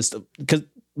abuse, all this, because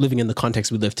living in the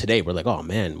context we live today, we're like, oh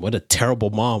man, what a terrible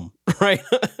mom, right?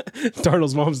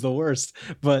 Darnell's mom's the worst,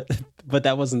 but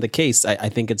that wasn't the case. I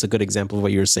think it's a good example of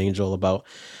what you were saying, Joel, about,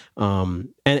 and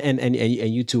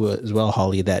you too as well,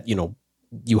 Holly, that,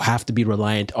 you have to be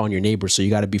reliant on your neighbors. So you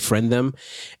got to befriend them.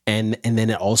 And then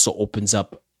it also opens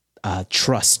up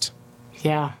trust.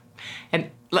 Yeah. And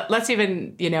let's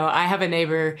even, I have a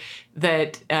neighbor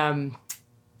that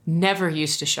never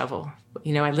used to shovel.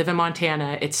 I live in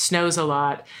Montana. It snows a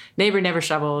lot. Neighbor never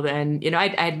shoveled. And,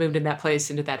 I'd moved in that place,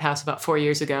 into that house about 4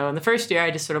 years ago. And the first year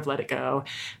I just sort of let it go.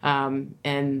 And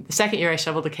the second year I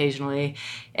shoveled occasionally.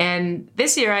 And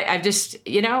this year I've just,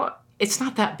 it's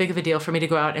not that big of a deal for me to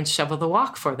go out and shovel the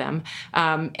walk for them.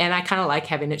 And I kind of like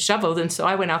having it shoveled. And so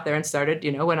I went out there and started,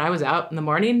 when I was out in the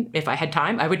morning, if I had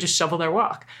time, I would just shovel their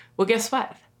walk. Well, guess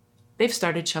what? They've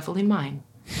started shoveling mine.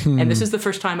 And this is the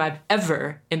first time I've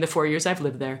ever, in the 4 years I've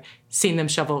lived there, seen them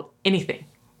shovel anything.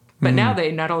 But now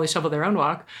they not only shovel their own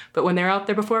walk, but when they're out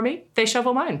there before me, they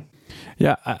shovel mine.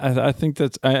 Yeah, I think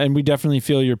that's, and we definitely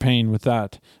feel your pain with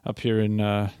that up here in,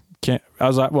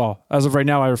 as of right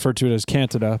now, I refer to it as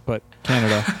Canada, but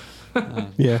Canada.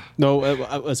 Yeah. No,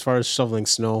 as far as shoveling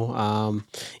snow,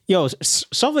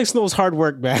 shoveling snow is hard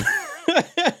work, man.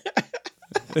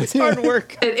 It's hard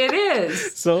work. It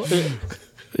is. So...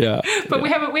 Yeah. But we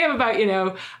have about,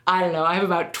 I have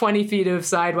about 20 feet of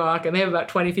sidewalk and they have about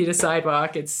 20 feet of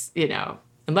sidewalk. It's,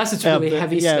 unless it's really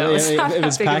heavy snow. It's not if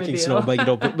it's packing snow,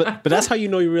 but that's how you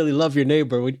know you really love your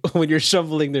neighbor, when you're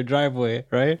shoveling their driveway,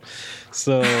 right?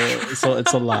 So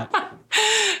it's a lot.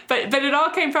 But it all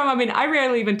came from, I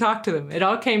rarely even talk to them. It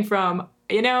all came from,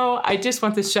 I just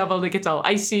want this shovel that gets all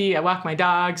icy. I walk my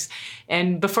dogs.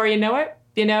 And before you know it,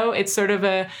 it's sort of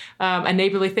a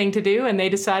neighborly thing to do. And they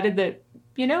decided that,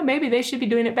 maybe they should be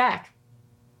doing it back.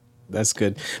 That's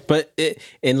good. But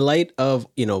in light of,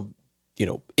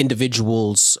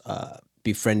 individuals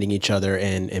befriending each other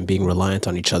and being reliant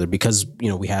on each other, because,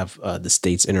 we have the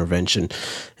state's intervention,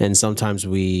 and sometimes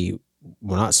we're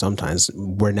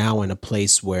now in a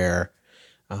place where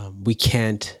we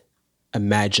can't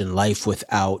imagine life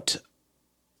without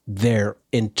their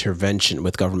intervention,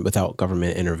 without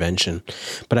government intervention.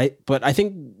 But I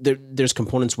think there's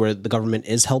components where the government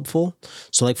is helpful.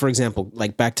 So, like, for example,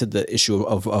 like back to the issue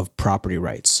of property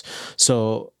rights.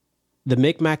 So the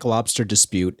Micmac lobster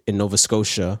dispute in Nova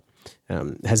Scotia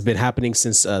has been happening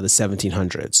since the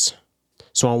 1700s.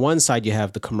 So on one side, you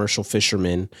have the commercial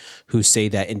fishermen who say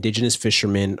that indigenous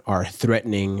fishermen are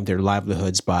threatening their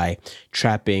livelihoods by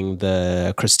trapping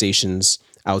the crustaceans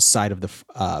outside of the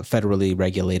federally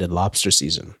regulated lobster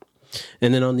season.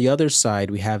 And then on the other side,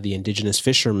 we have the indigenous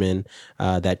fishermen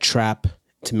that trap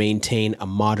to maintain a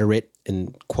moderate,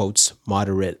 in quotes,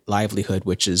 moderate livelihood,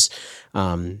 which is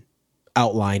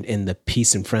outlined in the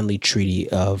Peace and Friendly Treaty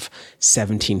of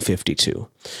 1752.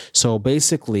 So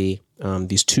basically,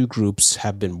 these two groups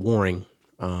have been warring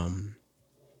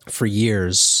for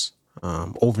years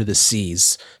over the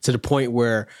seas, to the point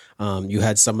where you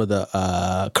had some of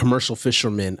the commercial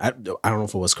fishermen. I don't know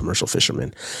if it was commercial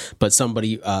fishermen, but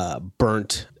somebody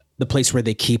burnt the place where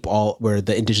where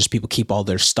the indigenous people keep all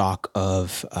their stock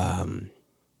of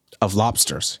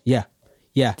lobsters. Yeah.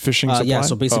 Fishing supply? Yeah.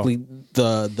 So basically,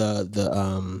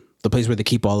 the place where they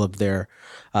keep all of their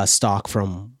stock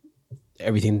from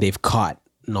everything they've caught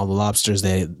and all the lobsters,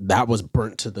 that was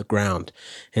burnt to the ground,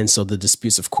 and so the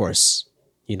disputes, of course,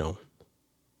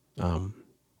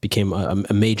 became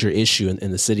a major issue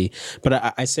in the city.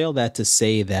 But I say all that to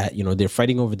say that, they're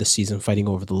fighting over the season, fighting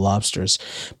over the lobsters.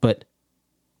 But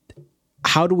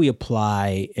how do we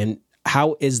apply, and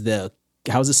how is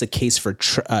this a case for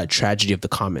tragedy of the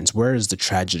commons? Where is the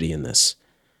tragedy in this?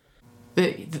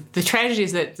 The tragedy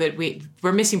is that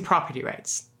we're missing property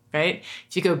rights, right?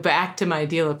 If you go back to my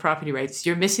deal of property rights,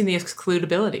 you're missing the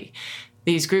excludability.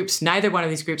 These groups, neither one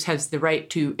of these groups has the right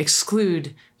to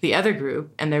exclude the other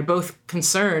group, and they're both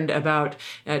concerned about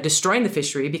destroying the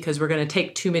fishery because we're going to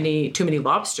take too many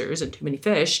lobsters and too many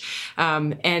fish,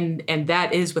 and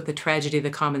that is what the tragedy of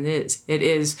the common is. It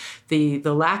is the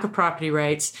lack of property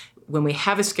rights when we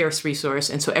have a scarce resource,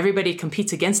 and so everybody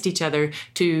competes against each other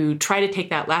to try to take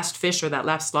that last fish or that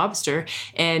last lobster,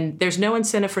 and there's no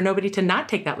incentive for nobody to not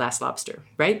take that last lobster,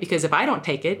 right? Because if I don't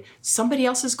take it, somebody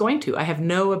else is going to. I have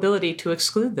no ability to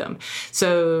exclude them.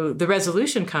 So the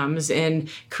resolution comes in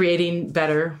creating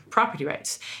better property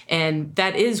rights, and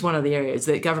that is one of the areas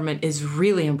that government is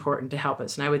really important to help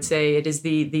us. And I would say it is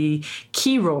the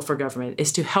key role for government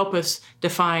is to help us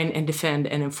define and defend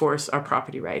and enforce our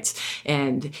property rights.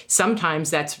 And sometimes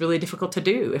that's really difficult to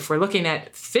do. If we're looking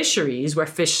at fisheries where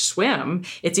fish swim,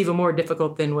 it's even more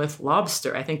difficult than with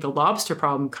lobster. I think the lobster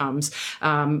problem comes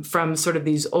from sort of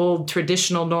these old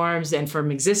traditional norms and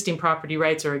from existing property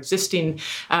rights or existing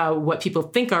what people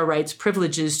think are rights,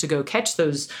 privileges to go catch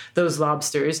those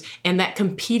lobsters, and that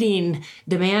competing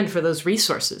demand for those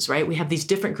resources, right? We have these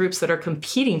different groups that are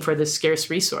competing for this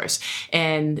scarce resource.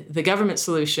 And the government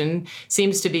solution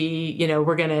seems to be,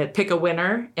 we're going to pick a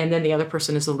winner and then the other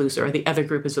person is a loser or the other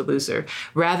group is a loser,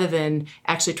 rather than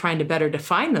actually trying to better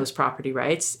define those property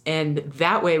rights. And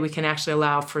that way we can actually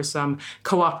allow for some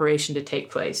cooperation to take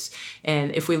place.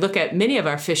 And if we look at many of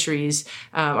our fisheries,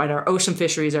 our ocean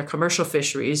fisheries, our commercial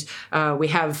fisheries, we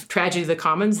have tragedy of the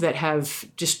commons that have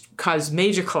just caused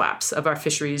major collapse of our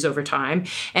fisheries over time.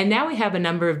 And now we have a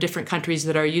number of different countries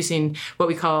that are using what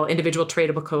we call individual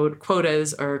tradable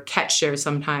quotas or catch shares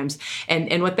sometimes.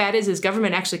 And what that is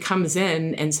government actually comes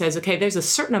in and says, okay, there's a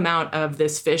certain amount of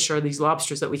this fish or these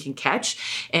lobsters that we can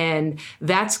catch. And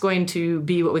that's going to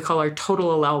be what we call our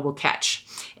total allowable catch.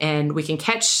 And we can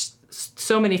catch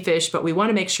so many fish, but we want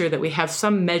to make sure that we have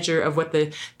some measure of what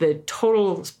the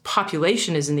total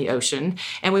population is in the ocean.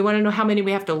 And we want to know how many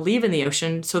we have to leave in the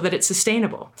ocean so that it's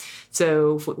sustainable.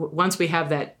 So once we have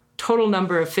that total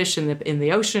number of fish in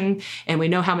the ocean, and we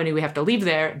know how many we have to leave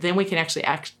there, then we can actually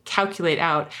calculate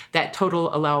out that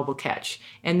total allowable catch.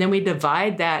 And then we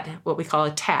divide that, what we call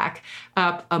a TAC,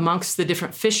 up amongst the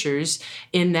different fishers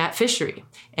in that fishery.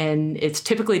 And it's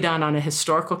typically done on a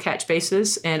historical catch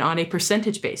basis and on a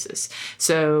percentage basis.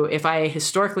 So if I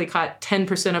historically caught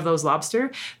 10% of those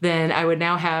lobster, then I would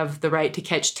now have the right to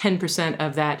catch 10%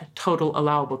 of that total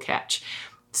allowable catch.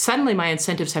 Suddenly my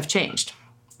incentives have changed.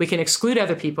 We can exclude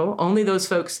other people. Only those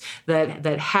folks that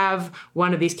have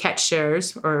one of these catch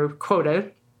shares or quota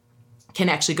can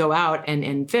actually go out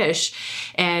and fish.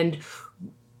 And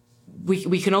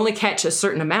we can only catch a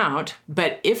certain amount.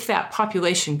 But if that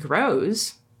population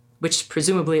grows, which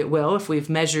presumably it will if we've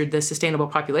measured the sustainable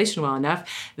population well enough,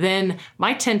 then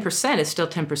my 10% is still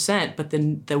 10%, but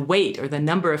then the weight or the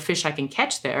number of fish I can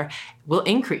catch there will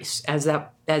increase as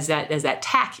that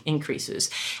TAC increases.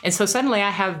 And so suddenly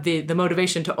I have the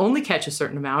motivation to only catch a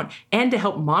certain amount and to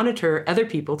help monitor other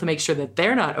people to make sure that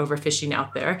they're not overfishing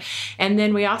out there. And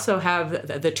then we also have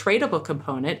the tradable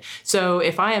component. So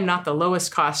if I am not the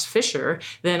lowest cost fisher,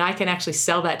 then I can actually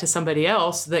sell that to somebody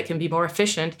else that can be more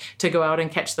efficient to go out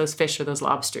and catch those fish or those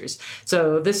lobsters.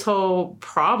 So this whole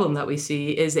problem that we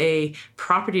see is a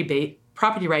property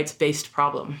rights based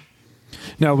problem.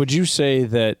 Now, would you say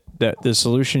that the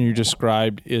solution you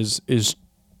described is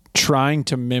trying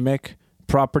to mimic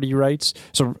property rights?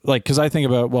 So, because I think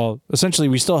about, essentially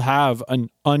we still have an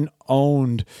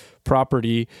unowned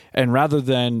property, and rather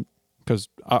than, because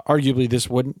arguably this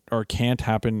wouldn't or can't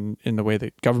happen in the way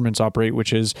that governments operate,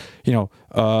 which is,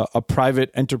 a private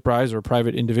enterprise or a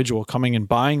private individual coming and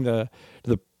buying the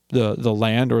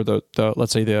land or the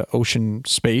let's say the ocean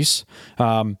space.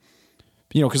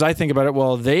 Because I think about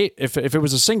it, if it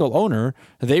was a single owner,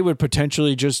 they would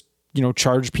potentially just,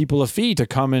 charge people a fee to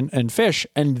come and fish,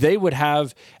 and they would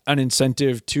have an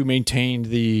incentive to maintain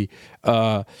the,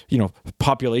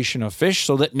 population of fish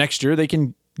so that next year they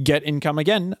can get income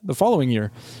again the following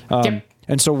year. Yep.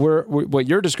 And so what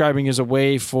you're describing is a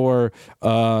way for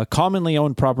commonly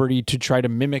owned property to try to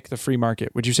mimic the free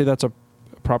market. Would you say that's a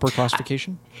proper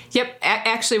classification? Yep.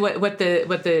 Actually, what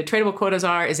the tradable quotas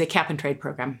are is a cap and trade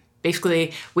program.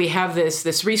 Basically, we have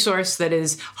this resource that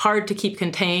is hard to keep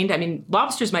contained. I mean,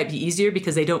 lobsters might be easier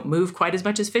because they don't move quite as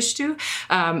much as fish do.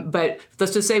 But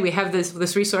let's just say we have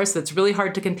this resource that's really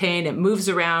hard to contain. It moves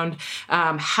around.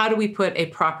 How do we put a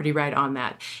property right on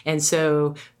that? And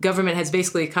so government has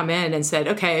basically come in and said,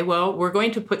 okay, well, we're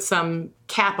going to put some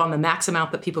cap on the max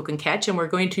amount that people can catch, and we're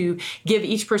going to give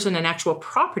each person an actual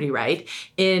property right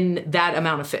in that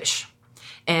amount of fish,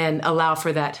 and allow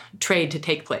for that trade to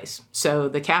take place. So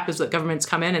the cap is that government's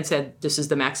come in and said, this is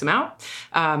the max amount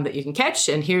that you can catch,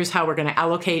 and here's how we're going to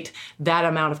allocate that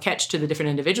amount of catch to the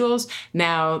different individuals.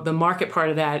 Now, the market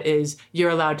part of that is you're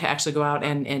allowed to actually go out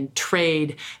and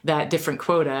trade that different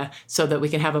quota so that we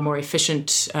can have a more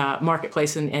efficient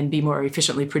marketplace and be more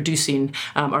efficiently producing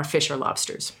our fish or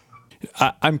lobsters.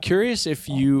 I'm curious if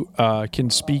you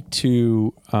can speak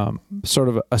to sort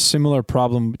of a similar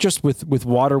problem just with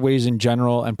waterways in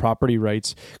general and property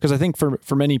rights. Because I think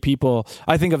for many people,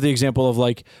 I think of the example of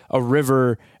like a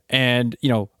river and,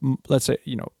 let's say,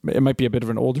 it might be a bit of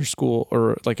an older school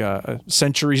or like a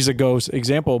centuries ago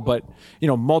example, but,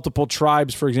 multiple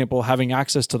tribes, for example, having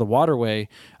access to the waterway.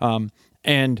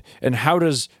 And how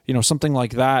does, something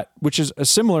like that, which is a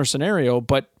similar scenario,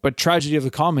 but tragedy of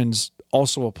the commons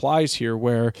also applies here,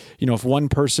 where, if one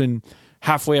person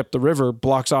halfway up the river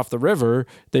blocks off the river,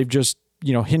 they've just,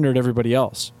 hindered everybody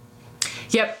else.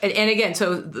 Yep. And again,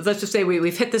 so let's just say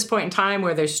we've hit this point in time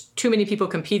where there's too many people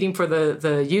competing for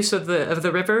the use of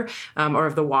the river or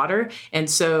of the water. And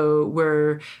so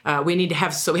we need to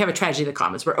have, so we have a tragedy of the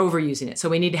commons. We're overusing it. So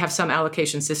we need to have some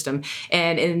allocation system.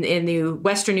 And in the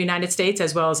Western United States,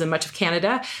 as well as in much of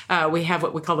Canada, we have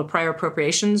what we call the prior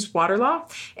appropriations water law.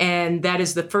 And that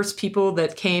is the first people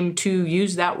that came to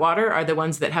use that water are the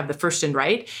ones that have the first in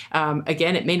right.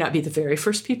 Again, it may not be the very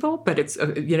first people, but it's,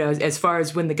 as far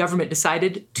as when the government decided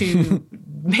to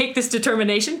make this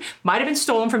determination, might have been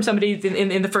stolen from somebody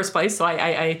in the first place. So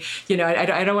I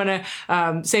don't want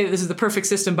to say that this is the perfect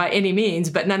system by any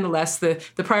means, but nonetheless, the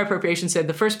prior appropriation said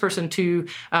the first person to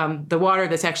the water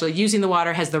that's actually using the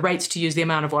water has the rights to use the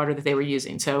amount of water that they were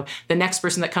using. So the next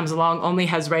person that comes along only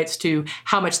has rights to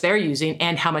how much they're using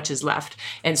and how much is left,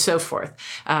 and so forth.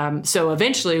 So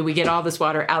eventually, we get all this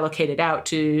water allocated out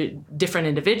to different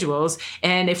individuals,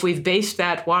 and if we've based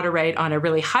that water right on a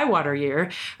really high water year,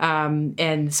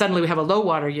 and suddenly we have a low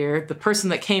water year, the person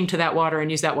that came to that water and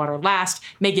used that water last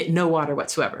may get no water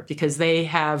whatsoever because they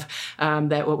have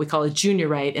that what we call a junior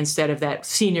right instead of that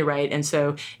senior right. And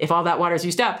so if all that water is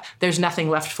used up, there's nothing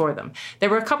left for them. There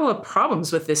were a couple of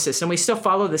problems with this system. We still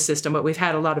follow this system, but we've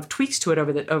had a lot of tweaks to it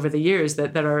over the years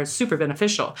that are super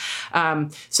beneficial.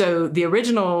 So the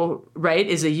original right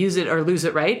is a use it or lose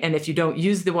it right. And if you don't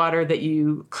use the water that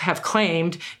you have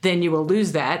claimed, then you will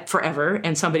lose that forever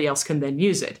and somebody else can then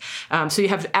use it. So you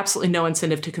have absolutely no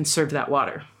incentive to conserve that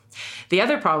water. The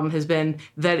other problem has been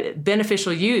that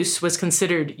beneficial use was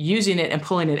considered using it and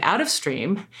pulling it out of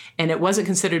stream, and it wasn't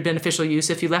considered beneficial use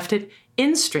if you left it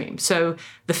in stream. So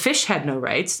the fish had no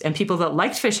rights, and people that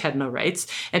liked fish had no rights,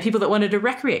 and people that wanted to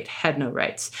recreate had no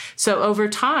rights. So over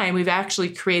time, we've actually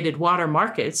created water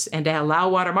markets, and to allow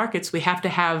water markets, we have to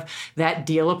have that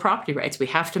deal of property rights. We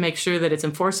have to make sure that it's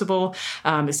enforceable,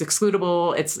 it's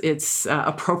excludable, it's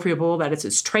appropriable, that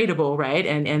it's tradable, right,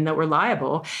 and that we're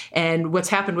liable. And what's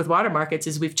happened with water markets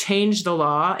is we've changed the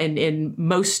law in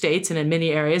most states and in many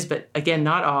areas, but again,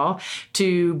 not all,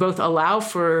 to both allow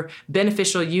for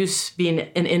beneficial use being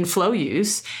an inflow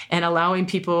use and allowing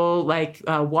people like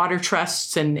water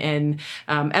trusts and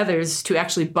others to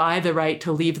actually buy the right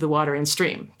to leave the water in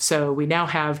stream. So we now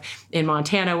have in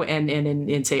Montana and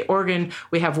in say Oregon,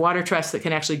 we have water trusts that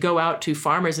can actually go out to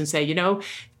farmers and say,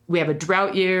 we have a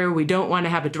drought year. We don't want to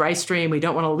have a dry stream. We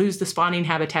don't want to lose the spawning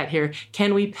habitat here.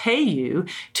 Can we pay you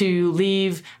to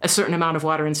leave a certain amount of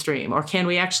water in stream? Or can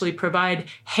we actually provide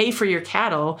hay for your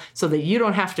cattle so that you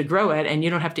don't have to grow it and you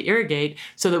don't have to irrigate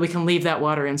so that we can leave that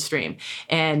water in stream?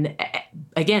 And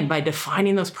again, by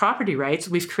defining those property rights,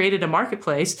 we've created a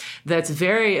marketplace that's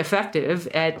very effective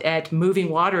at moving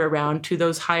water around to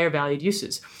those higher valued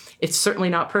uses. It's certainly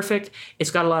not perfect.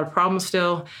 It's got a lot of problems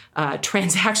still.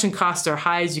 Transaction costs are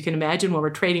high, as you can imagine, when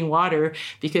we're trading water,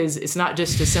 because it's not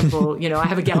just a simple, I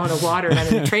have a gallon of water and I'm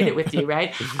going to trade it with you,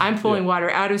 right? I'm pulling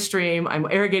water out of stream. I'm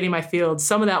irrigating my field.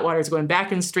 Some of that water is going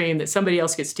back in stream that somebody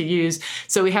else gets to use.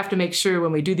 So we have to make sure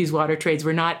when we do these water trades,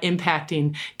 we're not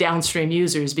impacting downstream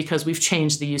users because we've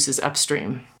changed the uses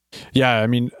upstream. Yeah, I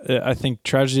mean, I think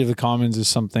tragedy of the commons is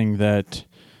something that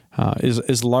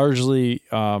is largely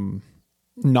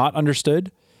not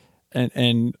understood.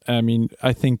 And I mean,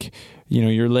 I think,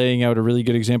 you're laying out a really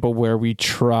good example where we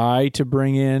try to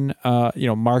bring in,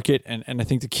 market. And I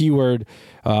think the key word,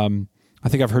 I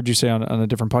think I've heard you say on a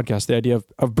different podcast, the idea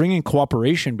of bringing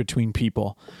cooperation between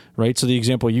people, right? So the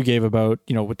example you gave about,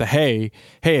 with the hay,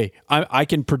 hey, I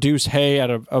can produce hay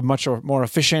at a much more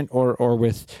efficient or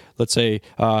with, let's say,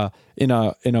 in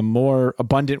a more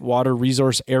abundant water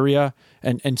resource area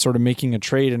and sort of making a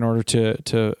trade in order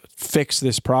to fix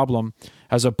this problem,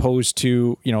 as opposed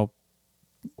to,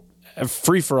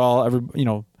 free for all,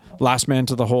 last man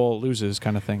to the hole loses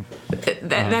kind of thing.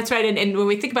 That's right. And when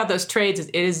we think about those trades,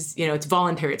 it is, it's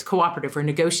voluntary, it's cooperative, we're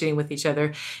negotiating with each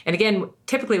other. And again,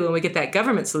 typically when we get that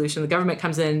government solution, the government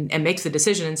comes in and makes a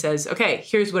decision and says, okay,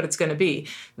 here's what it's going to be.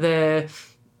 The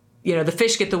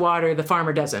fish get the water, the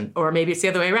farmer doesn't. Or maybe it's the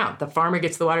other way around. The farmer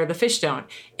gets the water, the fish don't.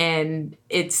 And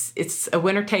it's a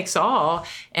winner takes all.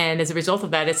 And as a result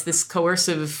of that, it's this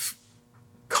coercive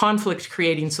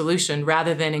conflict-creating solution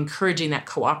rather than encouraging that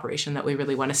cooperation that we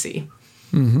really want to see.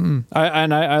 Mm-hmm.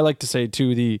 I like to say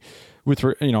too,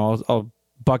 I'll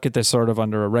bucket this sort of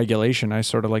under a regulation. I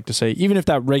sort of like to say, even if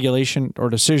that regulation or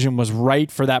decision was right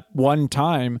for that one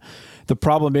time, the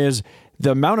problem is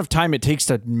the amount of time it takes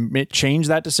to change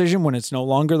that decision when it's no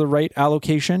longer the right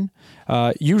allocation,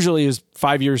 usually is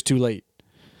 5 years too late.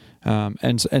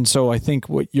 And so I think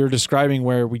what you're describing,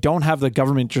 where we don't have the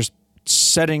government just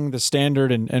setting the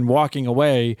standard and walking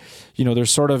away,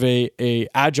 there's sort of a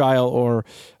agile or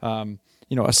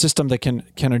a system that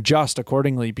can adjust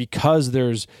accordingly because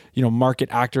there's market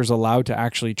actors allowed to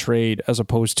actually trade as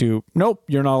opposed to nope,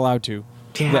 you're not allowed to.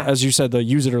 Yeah. As you said, the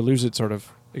use it or lose it sort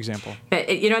of example.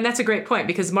 And that's a great point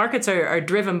because markets are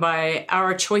driven by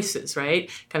our choices, right?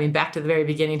 Coming back to the very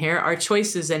beginning here, our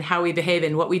choices and how we behave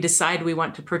and what we decide we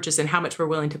want to purchase and how much we're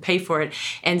willing to pay for it.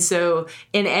 And so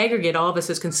in aggregate, all of us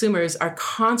as consumers are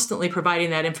constantly providing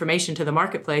that information to the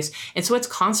marketplace. And so it's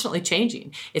constantly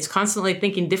changing. It's constantly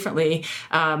thinking differently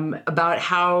about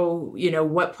how,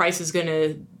 what price is going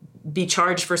to be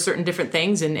charged for certain different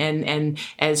things. And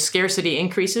as scarcity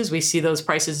increases, we see those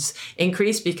prices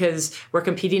increase because we're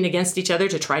competing against each other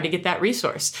to try to get that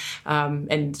resource.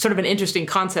 And sort of an interesting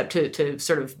concept to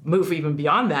sort of move even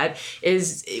beyond that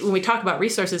is when we talk about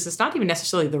resources, it's not even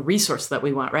necessarily the resource that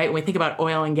we want, right? When we think about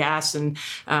oil and gas and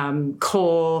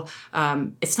coal,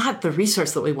 it's not the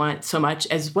resource that we want so much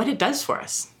as what it does for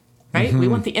us. Right? We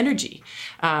want the energy.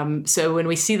 So when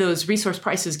we see those resource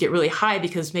prices get really high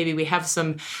because maybe we have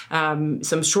some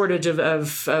shortage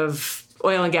of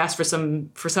oil and gas for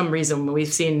some reason,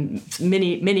 we've seen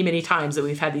many times that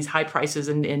we've had these high prices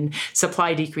and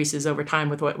supply decreases over time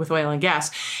with oil and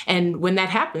gas. And when that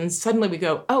happens, suddenly we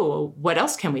go, oh, well, what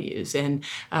else can we use? And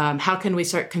how can we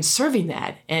start conserving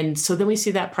that? And so then we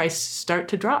see that price start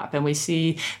to drop and we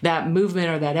see that movement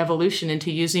or that evolution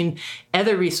into using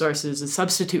other resources and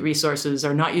substitute resources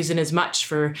or not using as much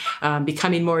for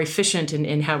becoming more efficient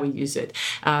in how we use it.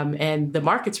 And the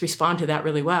markets respond to that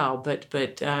really well, but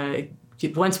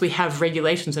once we have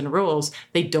regulations and rules,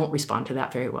 they don't respond to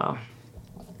that very well.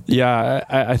 Yeah,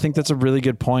 I think that's a really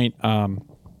good point.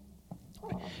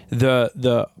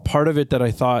 The part of it that I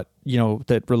thought,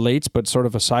 that relates, but sort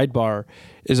of a sidebar,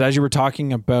 is as you were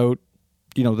talking about,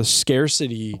 the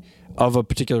scarcity of a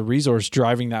particular resource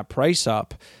driving that price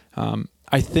up.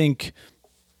 I think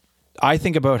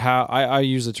about how I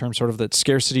use the term sort of that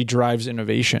scarcity drives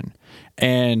innovation,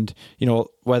 and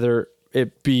whether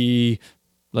it be,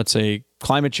 let's say,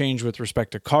 climate change with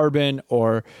respect to carbon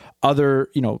or other,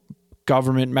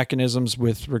 government mechanisms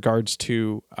with regards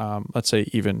to, let's say,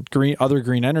 even other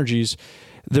green energies,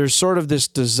 there's sort of this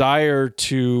desire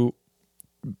to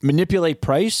manipulate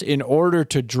price in order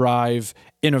to drive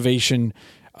innovation,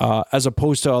 as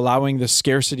opposed to allowing the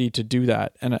scarcity to do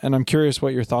that. And I'm curious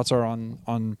what your thoughts are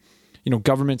on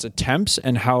government's attempts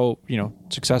and how,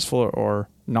 successful or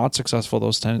not successful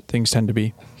those things tend to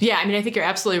be. Yeah, I think you're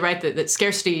absolutely right that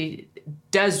scarcity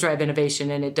does drive innovation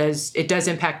and it does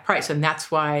impact price, and that's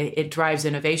why it drives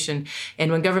innovation.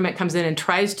 And when government comes in and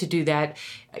tries to do that,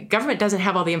 government doesn't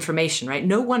have all the information, right?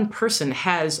 No one person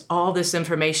has all this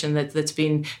information that's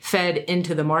being fed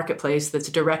into the marketplace that's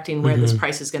directing where this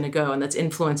price is going to go and that's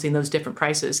influencing those different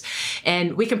prices.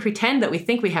 And we can pretend that we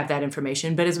think we have that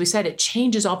information, but as we said, it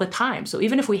changes all the time. So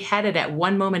even if we had it at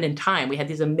one moment in time, we had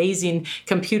these amazing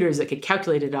computers that could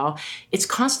calculate it all, it's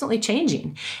constantly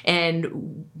changing.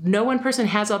 And no one person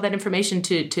has all that information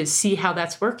to see how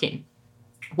that's working.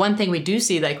 One thing we do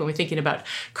see, like when we're thinking about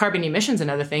carbon emissions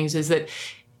and other things, is that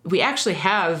we actually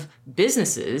have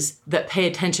businesses that pay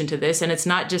attention to this, and it's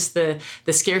not just the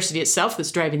scarcity itself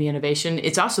that's driving the innovation,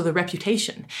 it's also the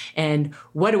reputation. And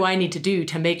what do I need to do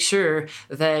to make sure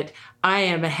that I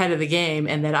am ahead of the game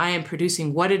and that I am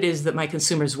producing what it is that my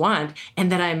consumers want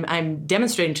and that I'm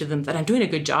demonstrating to them that I'm doing a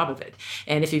good job of it.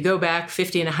 And if you go back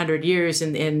 50 and 100 years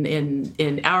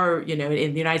in our,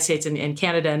 in the United States and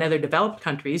Canada and other developed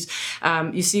countries,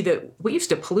 you see that we used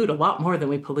to pollute a lot more than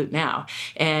we pollute now.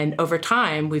 And over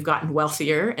time, we've gotten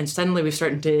wealthier and suddenly we've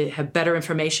started to have better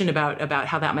information about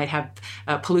how that might have,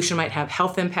 pollution might have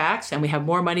health impacts, and we have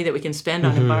more money that we can spend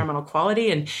on environmental quality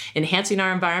and enhancing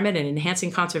our environment and enhancing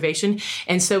conservation.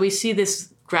 And so we see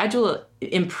this gradual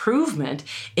improvement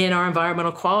in our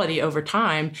environmental quality over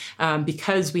time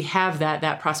because we have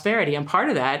that prosperity. And part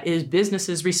of that is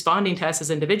businesses responding to us as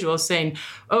individuals saying,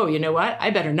 oh, you know what? I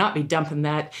better not be dumping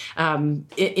that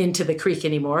into the creek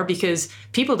anymore because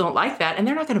people don't like that and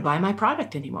they're not going to buy my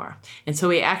product anymore. And so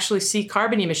we actually see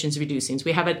carbon emissions reducing. So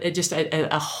we have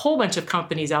a whole bunch of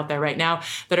companies out there right now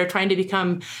that are trying to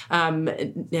become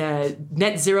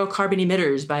net zero carbon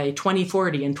emitters by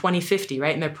 2040 and 2050,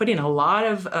 right? And they're putting a lot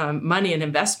of money and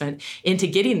investment into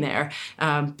getting there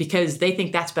because they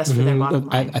think that's best for their bottom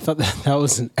line. I thought that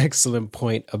was an excellent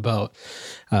point about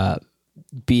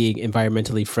being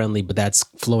environmentally friendly, but that's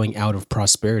flowing out of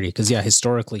prosperity. Because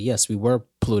historically, yes, we were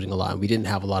polluting a lot and we didn't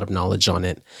have a lot of knowledge on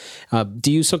it.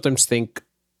 Do you sometimes think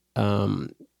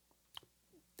in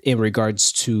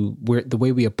regards to the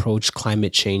way we approach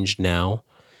climate change now,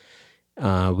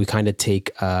 we kind of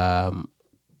take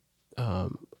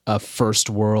a first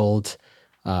world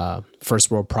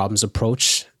problems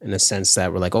approach, in a sense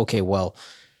that we're like, okay, well,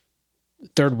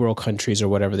 third world countries or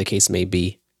whatever the case may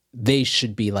be, they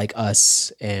should be like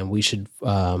us, and we should,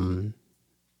 in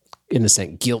a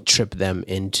sense, guilt trip them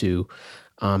into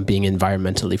being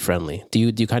environmentally friendly. Do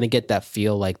you kind of get that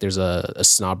feel like there's a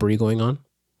snobbery going on?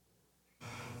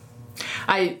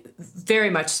 I very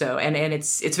much so, and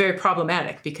it's very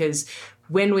problematic, because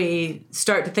when we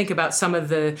start to think about some of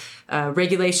the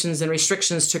regulations and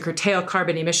restrictions to curtail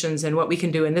carbon emissions and what we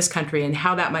can do in this country and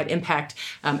how that might impact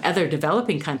other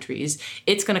developing countries,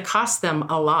 it's going to cost them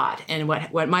a lot. And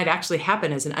what might actually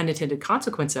happen as an unintended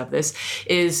consequence of this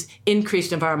is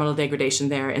increased environmental degradation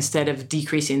there instead of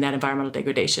decreasing that environmental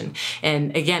degradation.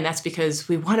 And again, that's because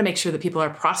we want to make sure that people are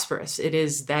prosperous. It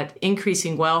is that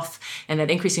increasing wealth and that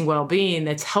increasing well-being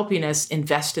that's helping us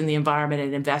invest in the environment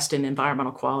and invest in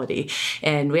environmental quality.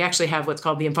 And we actually have what's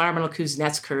called the environmental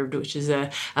Kuznets curve, which is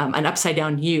an upside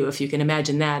down U, if you can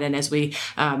imagine that. And as we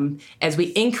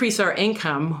increase our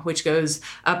income, which goes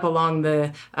up along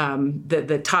the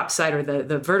top side or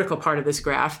the vertical part of this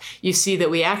graph, you see that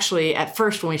we actually, at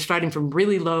first, when we're starting from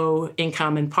really low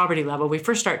income and poverty level, we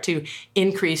first start to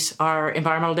increase our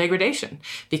environmental degradation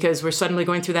because we're suddenly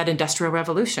going through that industrial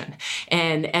revolution.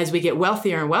 And as we get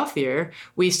wealthier and wealthier,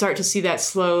 we start to see that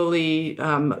slowly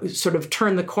sort of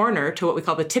turn the corner to what we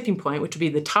call the tipping point, which would be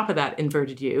the top of that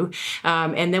inverted U.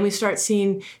 And then we start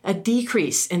seeing a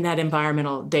decrease in that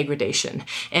environmental degradation.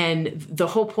 And the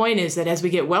whole point is that as we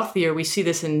get wealthier, we see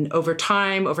this over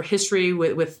time, over history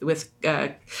with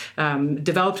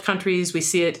developed countries. We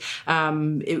see it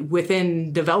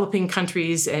within developing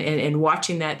countries, and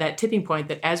watching that tipping point,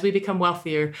 that as we become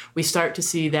wealthier, we start to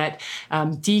see that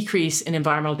decrease in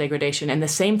environmental degradation. And the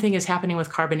same thing is happening with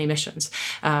carbon emissions.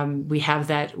 We have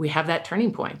that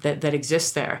turning point that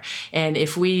exists there. And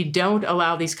if we don't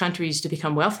allow these countries to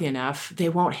become wealthy enough, they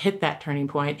won't hit that turning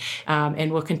point,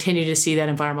 and we'll continue to see that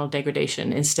environmental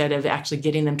degradation instead of actually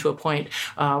getting them to a point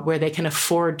where they can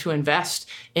afford to invest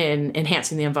in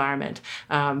enhancing the environment.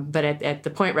 But at the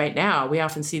point right now, we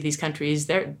often see these countries,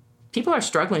 people are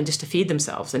struggling just to feed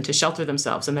themselves and to shelter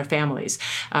themselves and their families.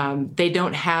 They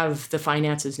don't have the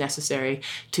finances necessary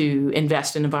to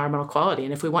invest in environmental quality.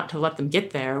 And if we want to let them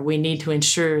get there, we need to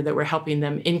ensure that we're helping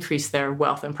them increase their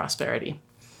wealth and prosperity.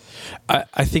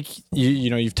 I think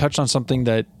you've touched on something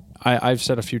that I've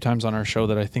said a few times on our show,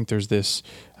 that I think there's this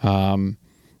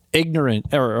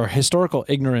ignorant or historical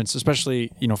ignorance,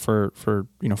 especially for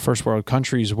first world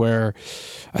countries, where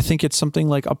I think it's something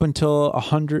like up until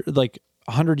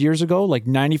 100 years ago, like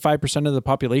 95% of the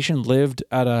population lived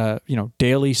at a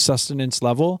daily sustenance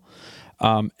level,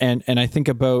 and I think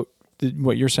about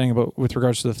what you're saying about with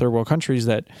regards to the third world countries,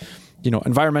 that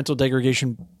environmental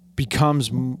degradation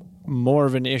becomes more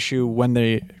of an issue when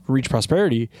they reach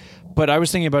prosperity. But I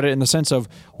was thinking about it in the sense of,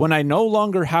 when I no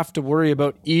longer have to worry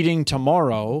about eating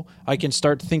tomorrow, I can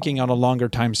start thinking on a longer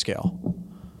time scale.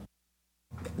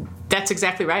 That's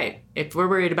exactly right. If we're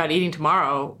worried about eating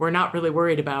tomorrow, we're not really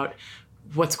worried about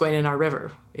what's going in our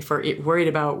river. If we're worried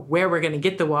about where we're going to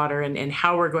get the water and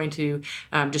how we're going to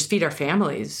just feed our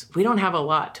families, we don't have a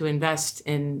lot to invest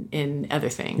in other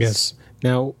things. Yes.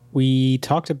 Now, we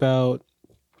talked about,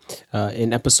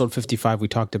 in episode 55, we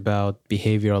talked about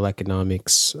behavioral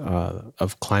economics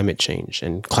of climate change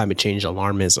and climate change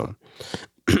alarmism.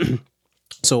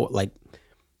 So,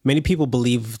 many people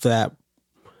believe that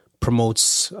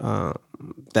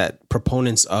that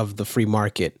proponents of the free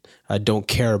market don't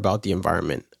care about the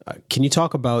environment. Can you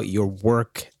talk about your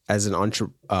work as an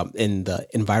in the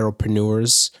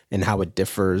enviropreneurs and how it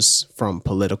differs from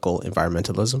political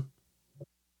environmentalism?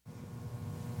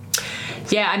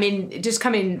 Yeah, just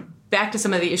coming back to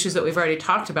some of the issues that we've already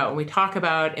talked about. When we talk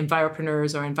about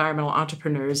enviropreneurs or environmental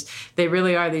entrepreneurs, they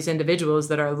really are these individuals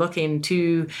that are looking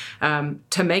to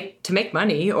make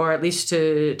money, or at least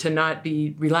to not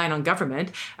be relying on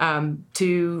government,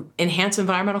 to enhance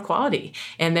environmental quality.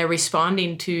 And they're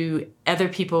responding to other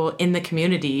people in the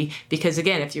community, because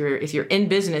again, if you're in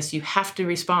business, you have to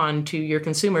respond to your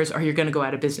consumers, or you're going to go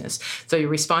out of business. So you're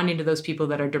responding to those people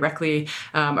that are directly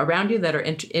around you, that are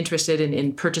interested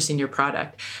in purchasing your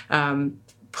product.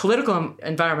 Political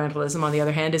environmentalism, on the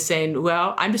other hand, is saying,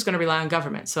 well, I'm just going to rely on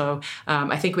government. So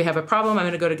I think we have a problem. I'm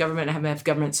going to go to government and have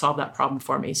government solve that problem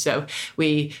for me. So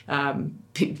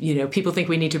people think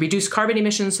we need to reduce carbon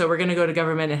emissions, so we're going to go to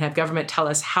government and have government tell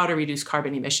us how to reduce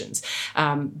carbon emissions.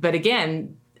 But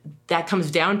again, that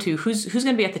comes down to who's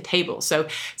going to be at the table. So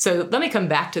let me come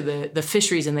back to the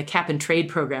fisheries and the cap and trade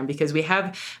program, because we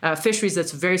have fisheries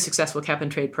that's a very successful cap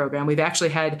and trade program. We've actually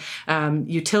had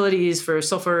utilities for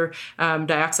sulfur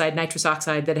dioxide, nitrous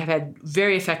oxide that have had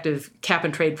very effective cap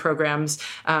and trade programs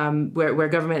where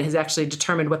government has actually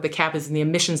determined what the cap is and the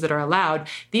emissions that are allowed.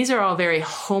 These are all very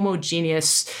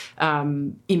homogeneous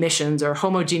emissions or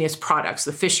homogeneous products.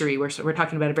 The fishery, we're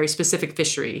talking about a very specific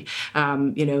fishery.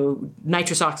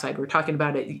 Nitrous oxide, we're talking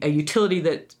about a utility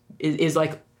that is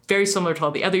like very similar to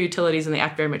all the other utilities, and they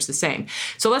act very much the same.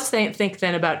 So let's think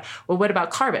then about, well, what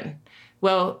about carbon?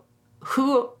 Well,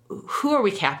 who are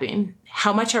we capping?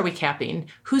 How much are we capping?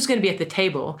 Who's going to be at the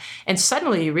table? And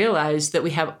suddenly you realize that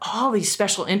we have all these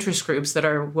special interest groups that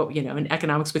are what, in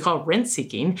economics we call rent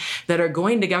seeking, that are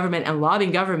going to government and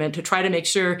lobbying government to try to make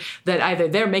sure that either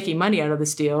they're making money out of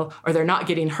this deal or they're not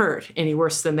getting hurt any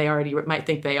worse than they already might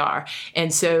think they are.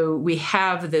 And so we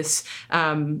have this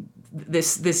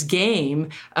this game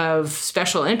of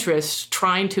special interests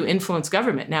trying to influence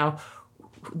government. Now,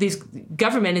 these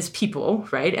government is people,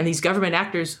 right? And these government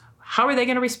actors, how are they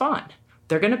going to respond?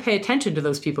 They're going to pay attention to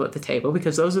those people at the table,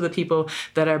 because those are the people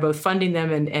that are both funding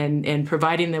them and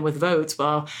providing them with votes,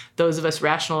 while those of us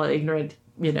rational, ignorant,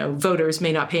 voters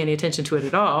may not pay any attention to it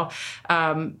at all.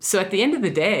 So at the end of the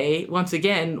day, once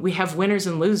again, we have winners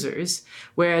and losers.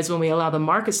 Whereas when we allow the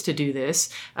markets to do this,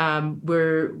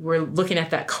 we're looking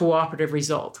at that cooperative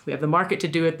result. We have the market to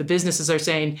do it. The businesses are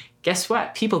saying, guess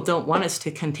what? People don't want us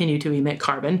to continue to emit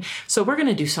carbon. So we're going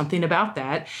to do something about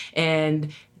that.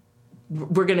 And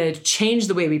we're going to change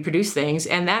the way we produce things,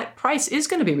 and that price is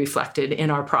going to be reflected in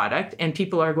our product, and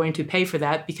people are going to pay for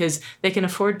that because they can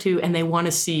afford to, and they want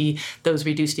to see those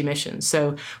reduced emissions.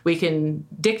 So we can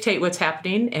dictate what's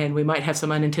happening, and we might have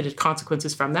some unintended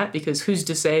consequences from that, because who's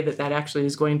to say that that actually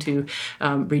is going to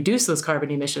reduce those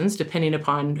carbon emissions, depending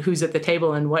upon who's at the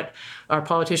table and what our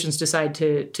politicians decide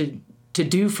to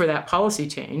do for that policy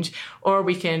change. Or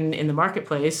we can, in the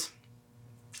marketplace,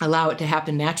 allow it to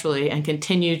happen naturally and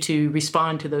continue to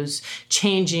respond to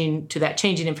that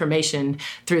changing information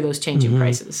through those changing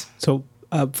prices. So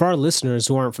for our listeners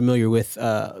who aren't familiar with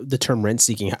the term rent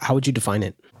seeking, how would you define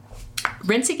it?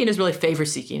 Rent seeking is really favor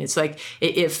seeking. It's like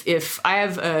if I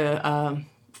have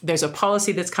there's a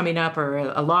policy that's coming up or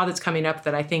a law that's coming up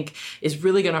that I think is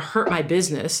really going to hurt my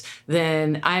business,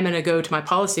 then I'm going to go to my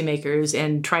policymakers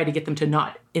and try to get them to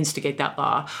not instigate that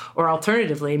law. Or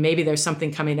alternatively, maybe there's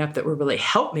something coming up that will really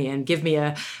help me and give me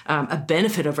a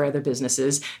benefit over other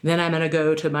businesses. Then I'm going to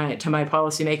go to my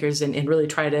policymakers and really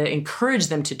try to encourage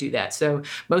them to do that. So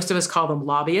most of us call them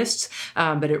lobbyists,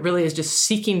 but it really is just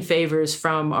seeking favors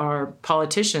from our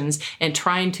politicians and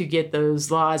trying to get those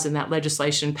laws and that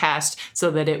legislation passed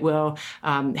so that it will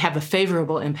have a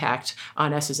favorable impact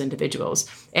on us as individuals.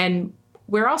 And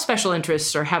we're all special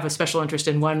interests or have a special interest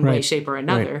in one way, shape, or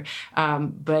another.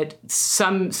 But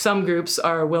some groups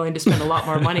are willing to spend a lot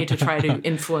more money to try to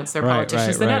influence their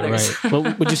politicians than others.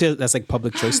 Well, would you say that's like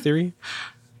public choice theory?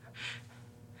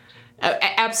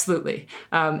 Absolutely.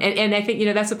 And I think,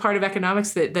 that's a part of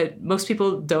economics that most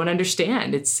people don't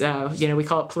understand. It's, we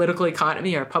call it political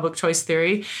economy or public choice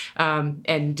theory.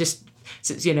 And just,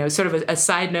 sort of a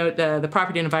side note, the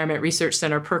Property and Environment Research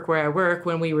Center, PERC, where I work,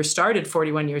 when we were started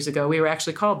 41 years ago, we were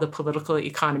actually called the Political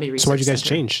Economy Research Center. So why'd you guys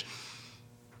change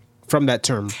from that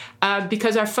term?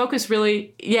 Because our focus is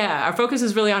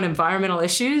really on environmental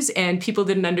issues, and people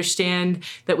didn't understand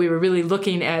that we were really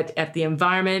looking at the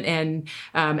environment. And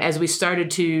as we started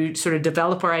to sort of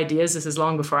develop our ideas, this is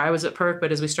long before I was at PERC,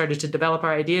 but as we started to develop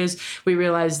our ideas, we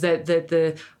realized that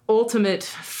the ultimate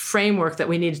framework that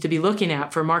we needed to be looking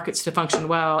at for markets to function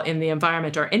well in the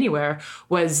environment or anywhere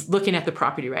was looking at the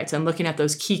property rights and looking at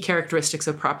those key characteristics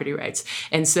of property rights.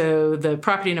 And so the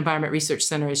Property and Environment Research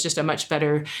Center is just a much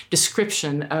better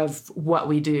description of what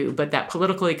we do. But that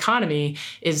political economy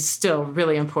is still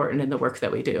really important in the work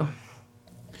that we do.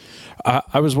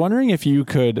 I was wondering if you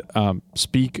could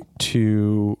speak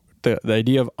to the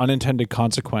idea of unintended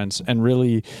consequence, and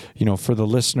really, for the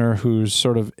listener who's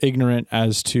sort of ignorant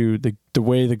as to the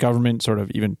way the government sort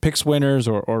of even picks winners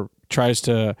or tries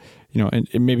to, and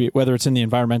maybe whether it's in the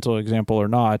environmental example or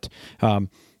not,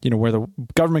 where the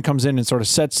government comes in and sort of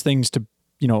sets things to,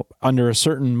 under a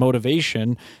certain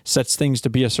motivation, sets things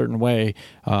to be a certain way,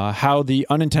 how the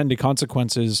unintended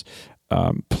consequences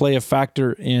play a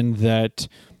factor in that,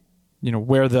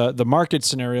 where the market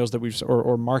scenarios that we've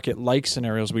or market-like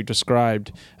scenarios we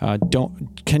described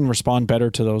can respond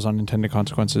better to those unintended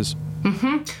consequences.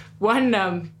 Mm-hmm. One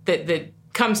that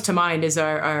comes to mind is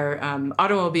our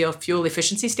automobile fuel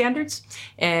efficiency standards.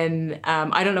 And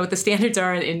I don't know what the standards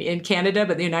are in Canada,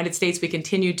 but in the United States, we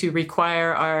continue to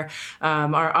require our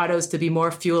autos to be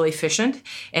more fuel efficient.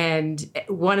 And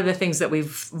one of the things that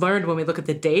we've learned when we look at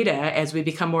the data as we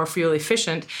become more fuel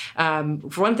efficient,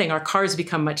 for one thing, our cars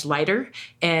become much lighter.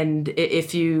 And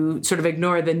if you sort of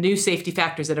ignore the new safety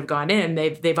factors that have gone in,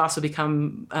 they've also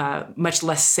become much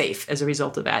less safe as a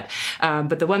result of that.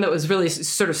 But the one that was really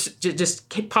sort of just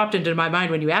popped into my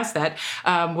mind when you asked that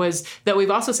was that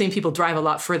we've also seen people drive a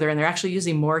lot further, and they're actually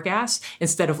using more gas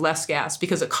instead of less gas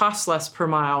because it costs less per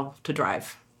mile to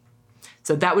drive.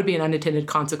 So that would be an unintended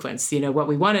consequence. What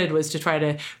we wanted was to try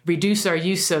to reduce our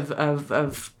use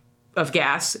of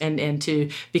gas and to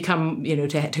become,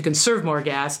 to conserve more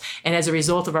gas. And as a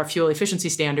result of our fuel efficiency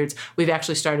standards, we've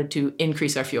actually started to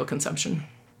increase our fuel consumption.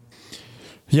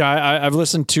 Yeah, I've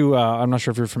listened to, I'm not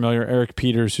sure if you're familiar, Eric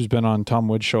Peters, who's been on Tom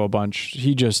Wood's show a bunch.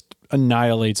 He just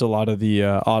annihilates a lot of the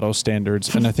auto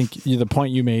standards. And I think the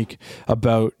point you make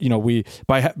about, we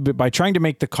by trying to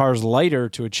make the cars lighter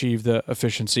to achieve the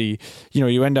efficiency,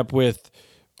 you end up with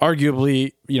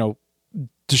arguably,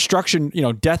 destruction,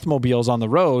 death mobiles on the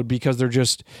road because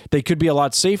they could be a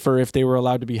lot safer if they were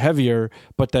allowed to be heavier,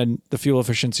 but then the fuel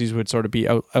efficiencies would sort of be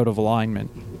out of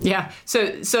alignment. Yeah.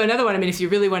 So another one, if you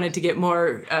really wanted to get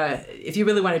more, if you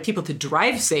really wanted people to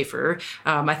drive safer,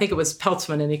 I think it was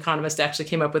Peltzman, an economist, actually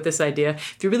came up with this idea.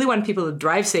 If you really wanted people to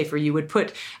drive safer, you would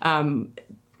put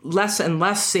less and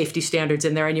less safety standards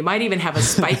in there, and you might even have a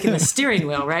spike in the steering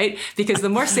wheel, right? Because the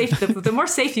more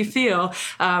safe you feel,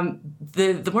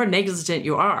 the more negligent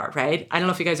you are, right? I don't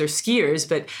know if you guys are skiers,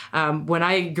 but when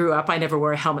I grew up, I never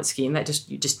wore a helmet skiing.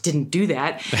 You just didn't do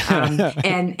that.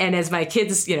 And as my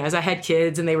kids, as I had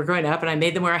kids and they were growing up, and I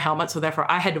made them wear a helmet, so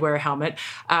therefore I had to wear a helmet.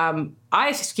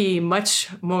 I ski much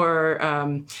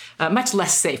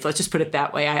less safe. Let's just put it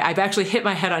that way. I've actually hit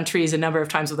my head on trees a number of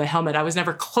times with a helmet. I was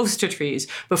never close to trees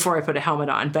before I put a helmet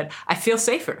on, but I feel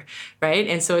safer, right?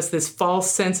 And so it's this false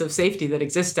sense of safety that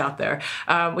exists out there,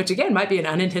 which again might be an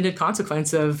unintended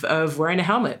consequence of wearing a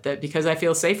helmet, that because I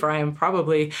feel safer, I am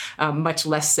probably much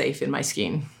less safe in my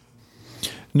skiing.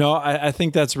 No, I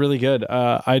think that's really good.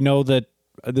 I know that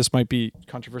this might be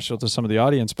controversial to some of the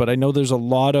audience, but I know there was a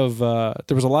lot of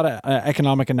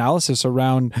economic analysis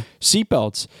around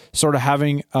seatbelts sort of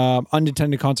having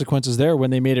unintended consequences there.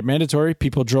 When they made it mandatory,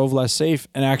 people drove less safe,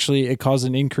 and actually it caused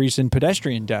an increase in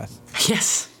pedestrian death.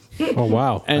 Yes. Oh,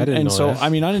 wow. I didn't know so, that.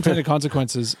 Unintended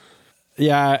consequences.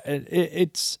 Yeah,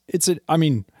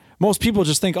 most people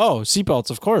just think, oh,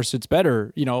 seatbelts, of course, it's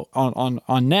better,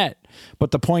 on net. But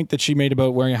the point that she made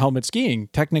about wearing a helmet skiing,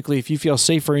 technically, if you feel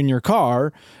safer in your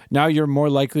car, now you're more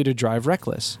likely to drive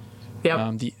reckless.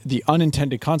 Yep. The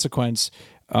unintended consequence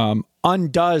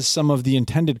undoes some of the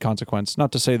intended consequence.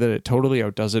 Not to say that it totally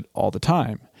outdoes it all the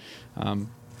time.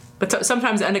 But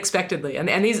sometimes unexpectedly,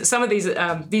 and some of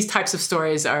these types of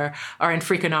stories are in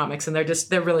Freakonomics, and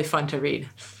they're really fun to read.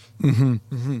 Mm-hmm,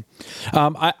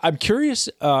 mm-hmm. I'm curious.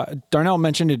 Darnell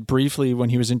mentioned it briefly when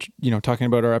he was, talking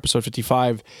about our episode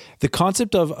 55. The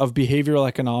concept of behavioral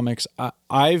economics.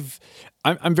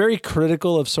 I'm very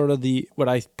critical of sort of what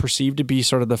I perceive to be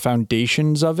sort of the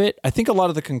foundations of it. I think a lot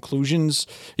of the conclusions,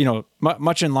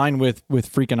 much in line with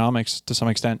Freakonomics to some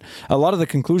extent. A lot of the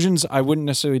conclusions I wouldn't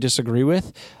necessarily disagree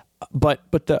with,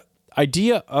 but the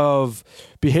idea of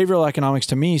behavioral economics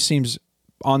to me seems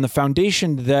on the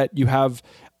foundation that you have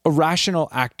irrational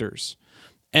actors.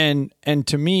 And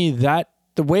to me, that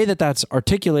the way that's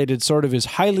articulated sort of is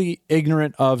highly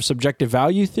ignorant of subjective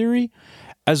value theory,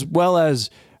 as well as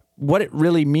what it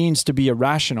really means to be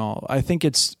irrational. I think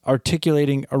it's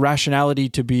articulating irrationality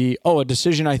to be, a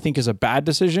decision I think is a bad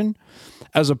decision,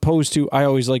 as opposed to, I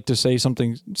always like to say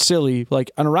something silly,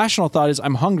 like an irrational thought is,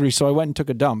 I'm hungry, so I went and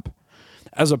took a dump,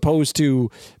 as opposed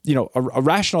to, a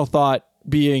rational thought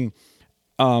being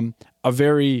a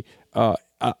very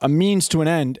a means to an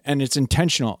end, and it's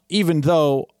intentional, even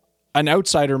though an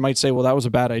outsider might say, well, that was a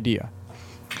bad idea.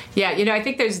 Yeah, I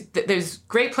think there's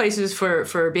great places for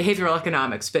behavioral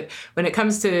economics, but when it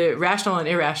comes to rational and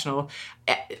irrational,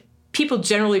 people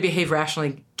generally behave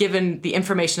rationally given the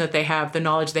information that they have, the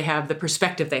knowledge they have, the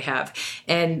perspective they have.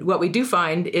 And what we do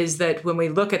find is that when we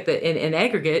look at in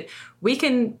aggregate, we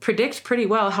can predict pretty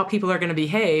well how people are going to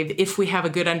behave if we have a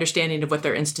good understanding of what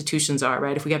their institutions are,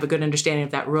 right? If we have a good understanding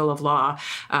of that rule of law.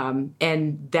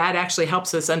 And that actually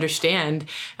helps us understand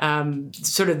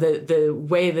sort of the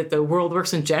way that the world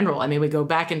works in general. I mean, we go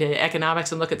back into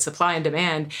economics and look at supply and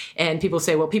demand, and people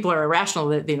say, well, people are irrational,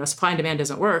 that supply and demand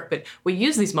doesn't work. But we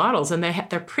use these models, and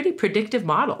they're pretty predictive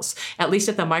models. models, at least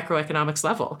at the microeconomics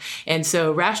level. And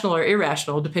so rational or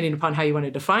irrational, depending upon how you want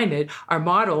to define it, our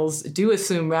models do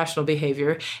assume rational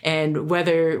behavior. And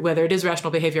whether it is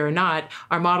rational behavior or not,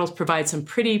 our models provide some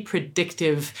pretty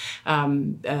predictive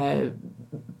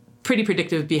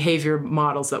behavior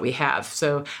models that we have.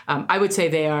 So I would say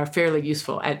they are fairly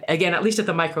useful, at least at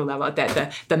the micro level. At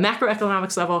the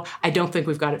macroeconomics level, I don't think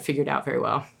we've got it figured out very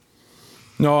well.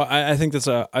 No, I think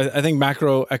I think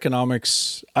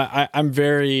macroeconomics, I'm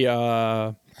very,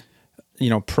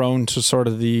 prone to sort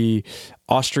of the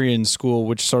Austrian school,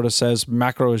 which sort of says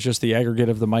macro is just the aggregate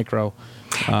of the micro.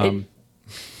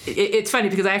 It's funny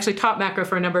because I actually taught macro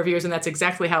for a number of years, and that's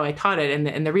exactly how I taught it.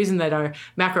 And the reason that our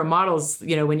macro models,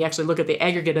 when you actually look at the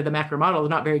aggregate of the macro model, is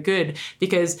not very good,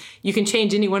 because you can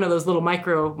change any one of those little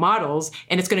micro models,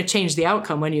 and it's going to change the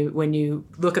outcome when you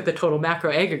look at the total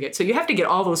macro aggregate. So you have to get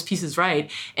all those pieces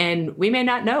right, and we may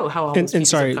not know how all those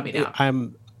pieces are coming out.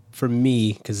 For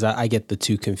me, because I get the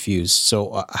two confused.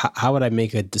 So how would I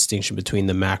make a distinction between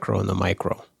the macro and the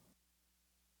micro?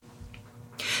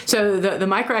 So the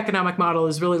microeconomic model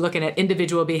is really looking at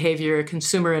individual behavior,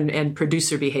 consumer and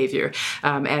producer behavior,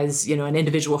 as an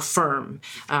individual firm,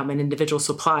 an individual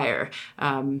supplier,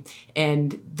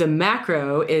 and the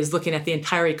macro is looking at the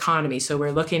entire economy. So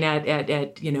we're looking at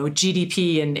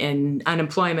GDP and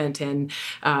unemployment and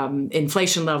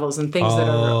inflation levels and things that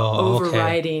are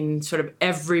overriding sort of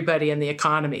everybody in the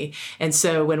economy. And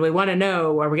so when we want to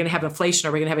know, are we going to have inflation?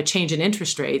 Are we going to have a change in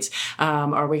interest rates?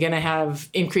 Are we going to have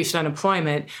increased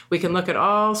unemployment? We can look at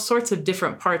all sorts of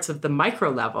different parts of the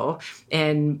micro level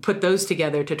and put those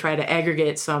together to try to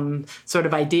aggregate some sort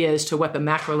of idea as to what the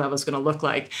macro level is going to look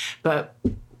like. But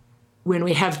when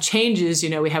we have changes,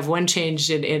 we have one change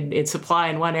in supply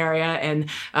in one area, and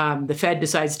the Fed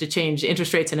decides to change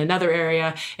interest rates in another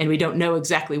area, and we don't know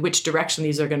exactly which direction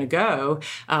these are going to go,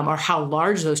 or how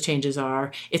large those changes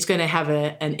are, it's going to have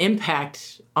an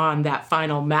impact on that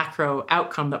final macro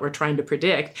outcome that we're trying to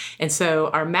predict. And so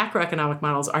our macroeconomic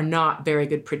models are not very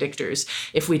good predictors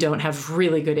if we don't have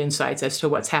really good insights as to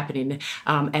what's happening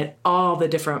at all the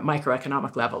different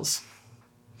microeconomic levels.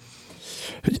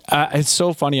 It's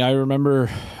so funny. I remember,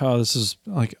 this is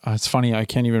like, it's funny. I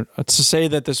can't even, to say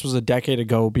that this was a decade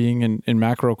ago being in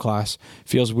macro class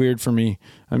feels weird for me.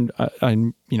 I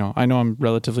know I'm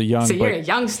relatively young. So you're a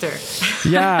youngster.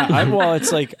 Yeah.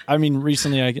 It's like,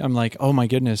 recently I'm like, oh my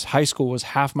goodness, high school was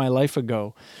half my life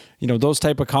ago. Those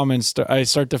type of comments, I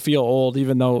start to feel old,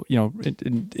 even though,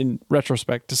 in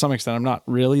retrospect, to some extent, I'm not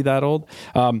really that old.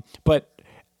 But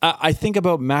I think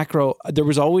about macro, there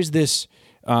was always this,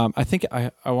 I think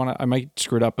I might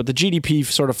screw it up, but the GDP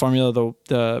sort of formula,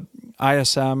 the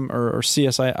ISM or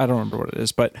CSI, I don't remember what it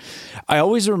is, but I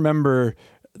always remember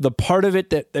the part of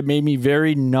it that made me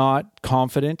very not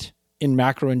confident in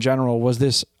macro in general was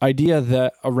this idea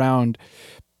that around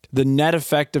the net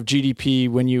effect of GDP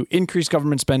when you increase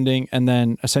government spending and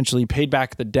then essentially paid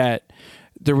back the debt,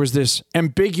 there was this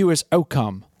ambiguous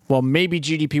outcome. Well, maybe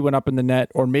GDP went up in the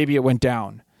net, or maybe it went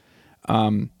down.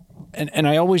 And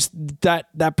I always,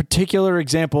 that particular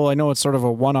example, I know it's sort of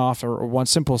a one-off or one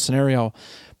simple scenario,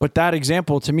 but that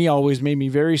example to me always made me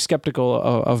very skeptical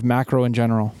of macro in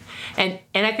general. And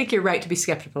I think you're right to be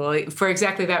skeptical for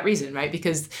exactly that reason, right?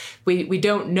 Because we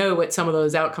don't know what some of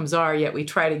those outcomes are, yet we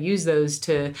try to use those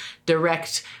to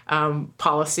direct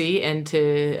policy and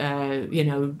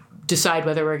to, decide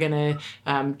whether we're going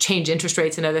to change interest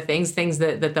rates and other things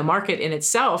that the market in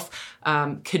itself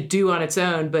could do on its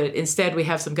own. But instead, we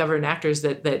have some government actors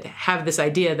that have this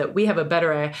idea that we have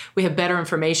better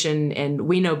information and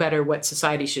we know better what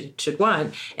society should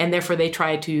want, and therefore they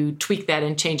try to tweak that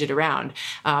and change it around.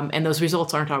 And those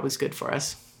results aren't always good for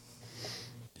us.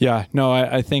 Yeah, no,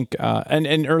 I think,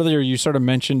 and earlier you sort of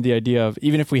mentioned the idea of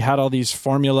even if we had all these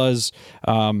formulas,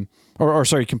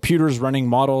 computers running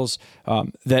models,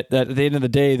 that at the end of the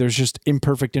day, there's just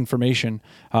imperfect information.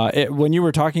 When you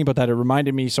were talking about that, it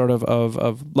reminded me sort of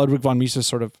Ludwig von Mises'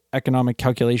 sort of economic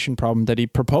calculation problem that he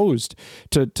proposed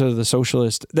to the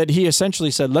socialist, that he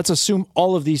essentially said, let's assume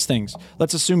all of these things.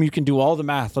 Let's assume you can do all the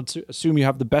math. Let's assume you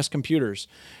have the best computers.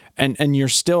 And you're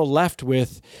still left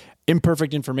with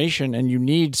imperfect information, and you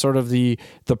need sort of the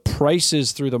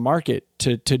prices through the market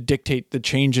to dictate the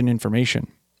change in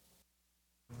information.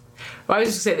 Well, I was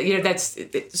just going to say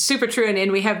that, that's super true.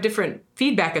 And we have different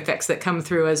feedback effects that come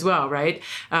through as well, right?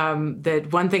 That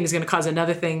one thing is going to cause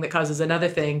another thing that causes another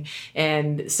thing.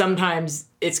 And sometimes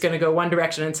it's going to go one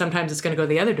direction and sometimes it's going to go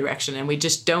the other direction. And we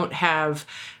just don't have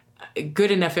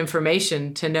good enough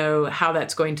information to know how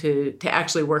that's going to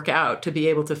actually work out, to be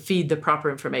able to feed the proper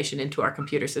information into our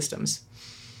computer systems.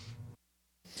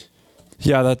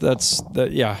 Yeah, that's.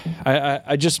 Yeah.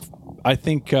 I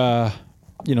think,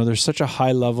 there's such a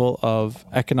high level of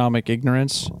economic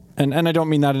ignorance, and I don't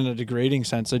mean that in a degrading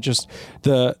sense. It just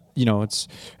it's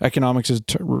economics is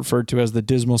referred to as the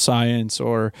dismal science,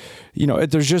 or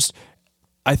there's just,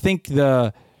 I think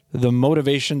the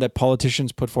motivation that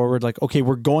politicians put forward, like, okay,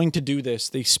 we're going to do this.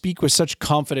 They speak with such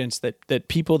confidence that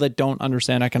people that don't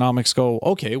understand economics go,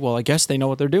 okay, well, I guess they know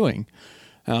what they're doing.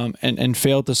 And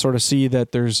fail to sort of see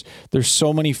that there's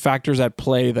so many factors at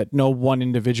play that no one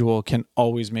individual can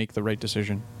always make the right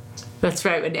decision. That's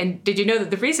right. And did you know that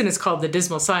the reason it's called the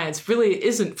dismal science really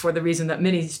isn't for the reason that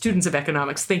many students of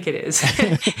economics think it is?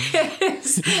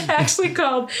 It's actually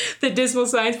called the dismal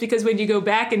science because when you go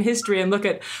back in history and look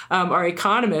at our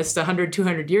economists 100,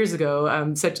 200 years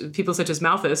ago, people such as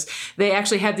Malthus, they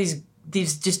actually had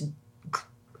these just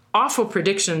awful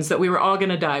predictions that we were all going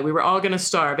to die. We were all going to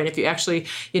starve. And if you actually,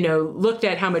 looked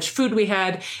at how much food we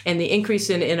had and the increase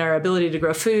in our ability to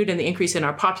grow food and the increase in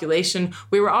our population,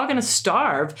 we were all going to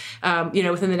starve,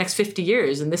 within the next 50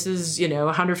 years. And this is,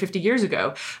 150 years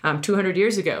ago, 200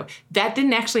 years ago. That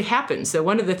didn't actually happen. So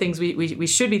one of the things we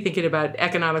should be thinking about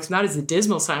economics, not as the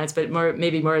dismal science, but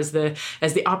maybe more as the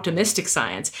optimistic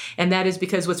science. And that is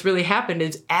because what's really happened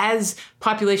is as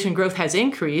population growth has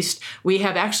increased, we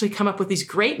have actually come up with these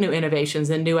great new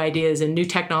innovations and new ideas and new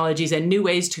technologies and new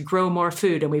ways to grow more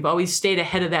food. And we've always stayed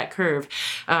ahead of that curve.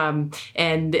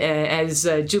 As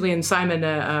Julian Simon,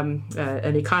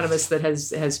 an economist that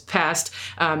has passed,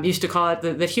 used to call it,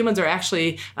 that humans are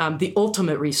actually the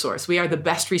ultimate resource. We are the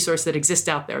best resource that exists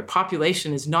out there.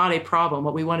 Population is not a problem.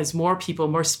 What we want is more people,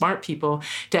 more smart people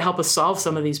to help us solve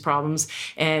some of these problems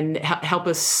and help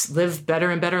us live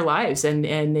better and better lives. And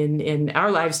in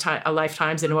our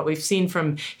lifetimes and what we've seen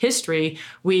from history,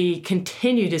 we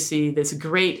continue to see this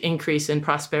great increase in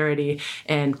prosperity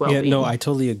and well-being. Yeah, no, I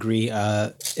totally agree.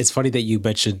 It's funny that you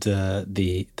mentioned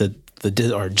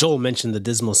or Joel mentioned the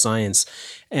dismal science,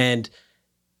 and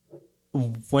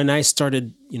when I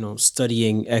started,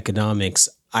 studying economics,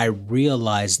 I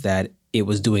realized that it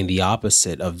was doing the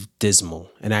opposite of dismal,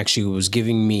 and actually it was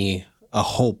giving me a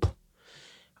hope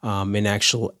and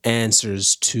actual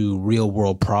answers to real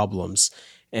world problems.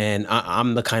 And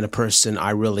I'm the kind of person,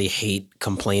 I really hate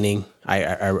complaining.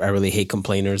 I really hate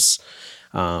complainers.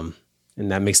 And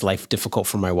that makes life difficult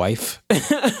for my wife.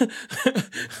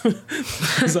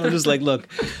 So I'm just like, look,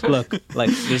 like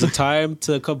there's a time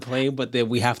to complain, but then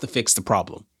we have to fix the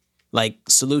problem. Like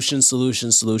solutions.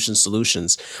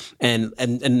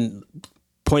 And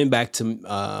pointing back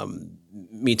to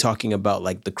me talking about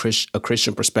like a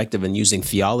Christian perspective and using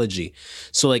theology.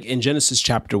 So like in Genesis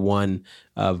chapter 1,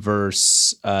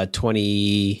 verse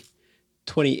 28,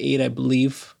 I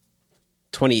believe,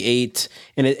 28,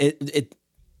 and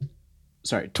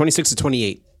 26 to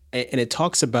 28. And it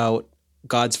talks about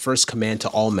God's first command to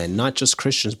all men, not just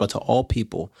Christians, but to all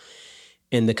people.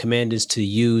 And the command is to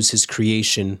use his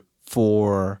creation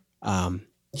for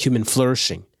human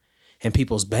flourishing and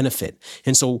people's benefit.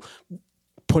 And so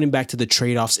pointing back to the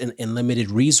trade-offs and limited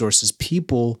resources,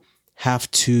 people have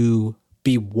to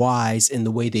be wise in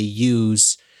the way they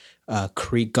use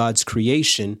God's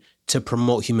creation to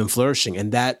promote human flourishing.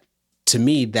 And that, to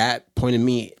me, that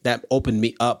opened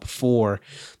me up for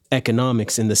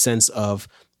economics in the sense of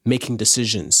making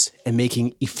decisions and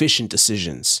making efficient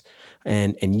decisions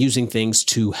and using things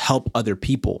to help other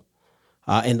people.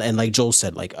 And like Joel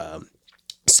said, like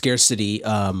scarcity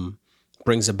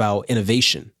brings about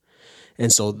innovation.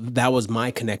 And so that was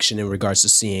my connection in regards to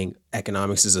seeing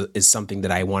economics is something that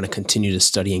I want to continue to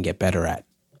study and get better at.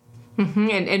 Mm-hmm.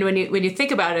 And when you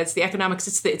think about it, it's the economics,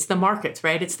 it's the markets,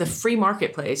 right? It's the free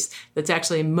marketplace that's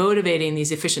actually motivating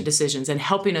these efficient decisions and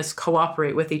helping us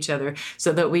cooperate with each other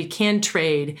so that we can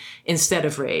trade instead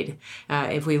of raid.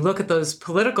 If we look at those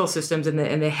political systems and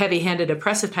the heavy-handed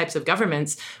oppressive types of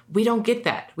governments, we don't get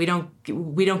that. We don't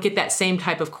get that same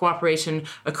type of cooperation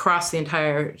across the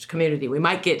entire community. We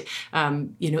might get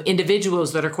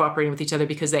individuals that are cooperating with each other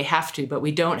because they have to, but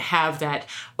we don't have that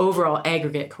overall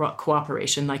aggregate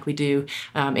cooperation like we do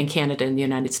in Canada and the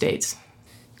United States.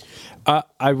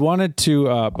 I wanted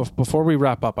to, before we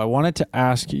wrap up, I wanted to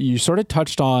ask, you sort of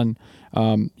touched on,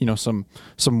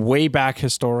 some way back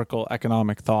historical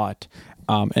economic thought.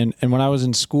 And when I was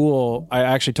in school, I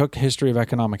actually took history of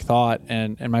economic thought,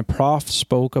 and my prof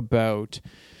spoke about,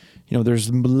 there's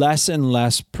less and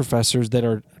less professors that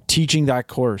are teaching that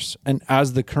course. And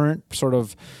as the current sort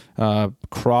of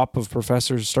crop of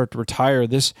professors start to retire,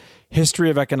 this history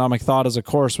of economic thought as a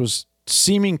course was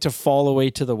seeming to fall away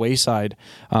to the wayside.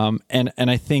 And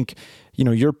I think,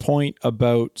 your point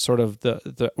about sort of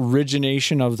the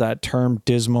origination of that term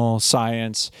dismal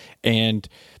science and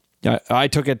I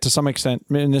took it to some extent,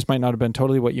 and this might not have been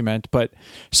totally what you meant, but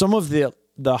some of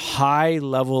the high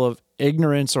level of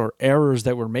ignorance or errors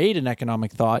that were made in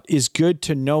economic thought is good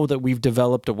to know that we've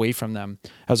developed away from them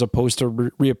as opposed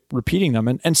to repeating them.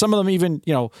 And some of them even,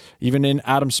 even in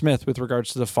Adam Smith with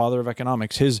regards to the father of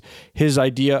economics, his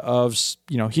idea of,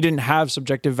 he didn't have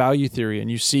subjective value theory, and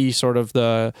you see sort of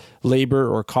the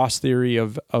labor or cost theory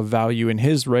of value in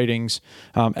his writings.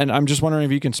 And I'm just wondering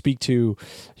if you can speak to,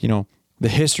 the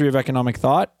history of economic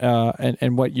thought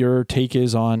and what your take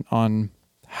is on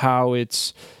how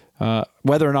it's,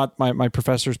 whether or not my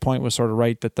professor's point was sort of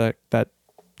right that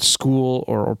school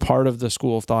or part of the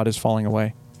school of thought is falling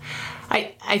away.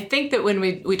 I think that when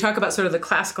we talk about sort of the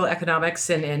classical economics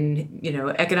and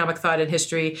economic thought and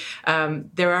history,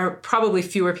 there are probably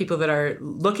fewer people that are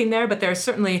looking there, but there are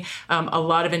certainly a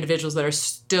lot of individuals that are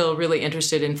still really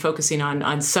interested in focusing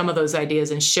on some of those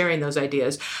ideas and sharing those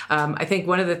ideas. I think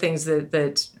one of the things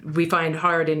that we find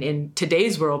hard in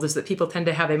today's world is that people tend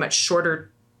to have a much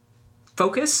shorter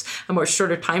focus, a more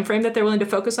shorter time frame that they're willing to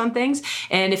focus on things.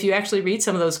 And if you actually read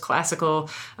some of those classical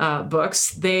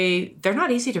books, they're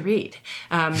not easy to read.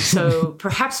 So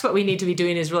perhaps what we need to be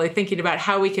doing is really thinking about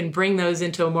how we can bring those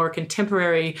into a more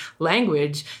contemporary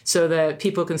language so that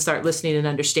people can start listening and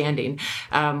understanding.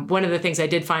 One of the things I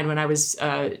did find when I was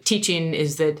teaching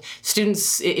is that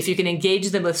students, if you can engage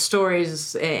them with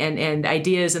stories and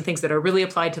ideas and things that are really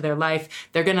applied to their life,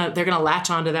 they're gonna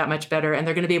latch onto that much better, and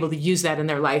they're gonna be able to use that in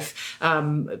their life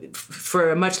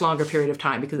for a much longer period of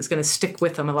time, because it's going to stick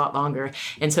with them a lot longer.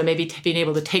 And so maybe being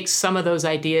able to take some of those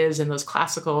ideas and those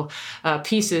classical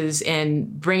pieces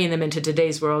and bringing them into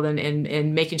today's world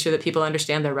and making sure that people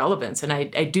understand their relevance. And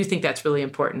I do think that's really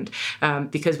important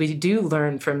because we do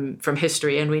learn from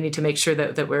history, and we need to make sure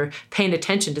that we're paying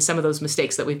attention to some of those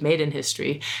mistakes that we've made in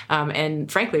history. And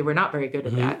frankly, we're not very good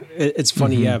at that. It's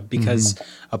funny, because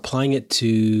applying it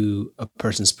to a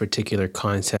person's particular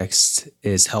context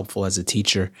is helpful as a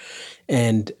teacher.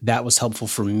 And that was helpful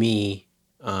for me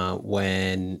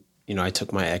when, I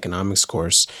took my economics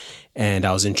course and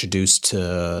I was introduced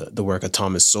to the work of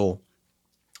Thomas Sowell.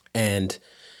 And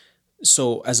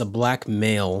so as a Black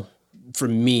male, for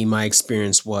me, my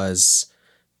experience was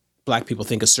Black people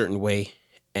think a certain way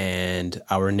and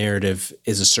our narrative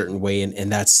is a certain way.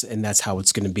 And that's how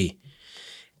it's going to be.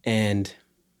 And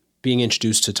being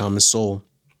introduced to Thomas Sowell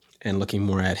and looking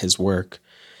more at his work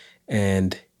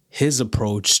and his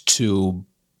approach to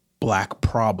Black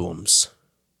problems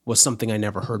was something I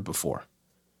never heard before.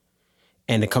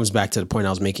 And it comes back to the point I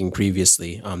was making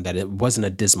previously, that it wasn't a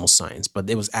dismal science, but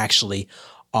it was actually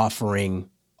offering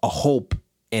a hope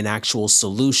and actual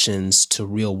solutions to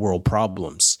real world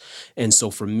problems. And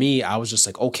so for me, I was just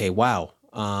like, okay, wow.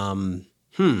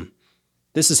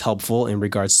 This is helpful in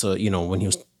regards to, when he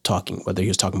was talking, whether he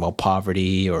was talking about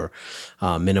poverty or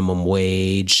minimum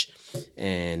wage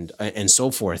and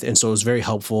so forth. And so it was very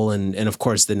helpful. And of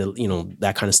course, then,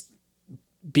 that kind of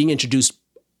being introduced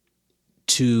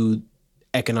to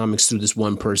economics through this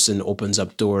one person opens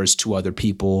up doors to other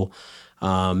people,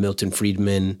 Milton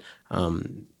Friedman,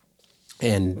 and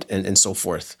so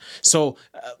forth. So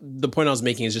the point I was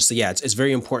making is just, it's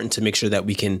very important to make sure that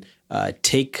we can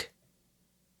take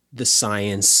the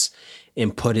science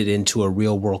and put it into a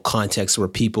real world context where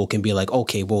people can be like,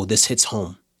 okay, whoa, this hits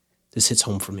home. This hits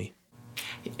home for me.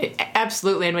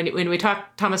 Absolutely. And when we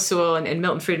talk Thomas Sowell and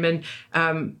Milton Friedman,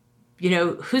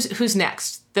 who's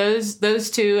next?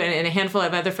 Those two and a handful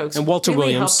of other folks. And Walter really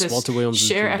Williams. Helped us Walter Williams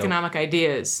share economic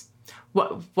ideas.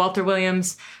 Walter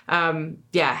Williams.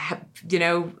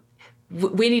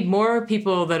 We need more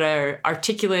people that are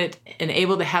articulate and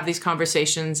able to have these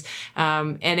conversations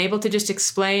and able to just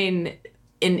explain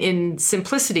in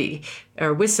simplicity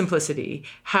or with simplicity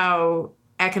how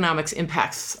economics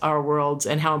impacts our worlds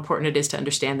and how important it is to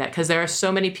understand that, because there are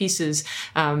so many pieces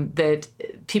that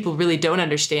people really don't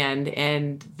understand,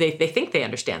 and they think they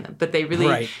understand them, but they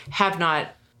really have not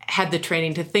had the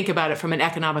training to think about it from an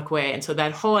economic way. And so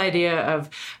that whole idea of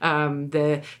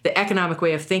the economic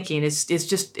way of thinking is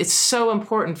just, it's so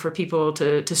important for people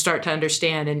to start to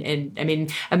understand. And I mean,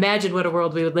 imagine what a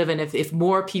world we would live in if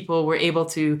more people were able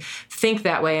to think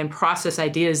that way and process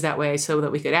ideas that way, so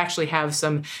that we could actually have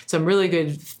some really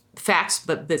good facts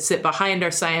that sit behind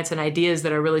our science and ideas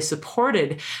that are really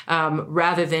supported,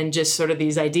 rather than just sort of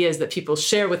these ideas that people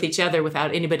share with each other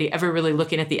without anybody ever really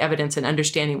looking at the evidence and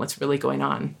understanding what's really going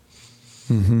on.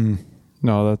 Mm-hmm.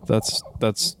 No, that's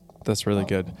really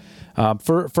good.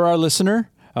 For our listener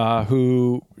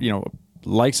who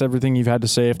likes everything you've had to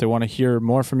say, if they want to hear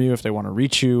more from you, if they want to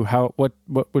reach you, what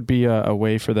would be a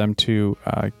way for them to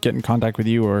get in contact with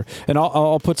you? And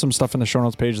I'll put some stuff in the show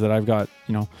notes page that I've got,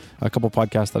 a couple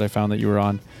podcasts that I found that you were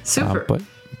on. Super.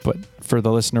 But for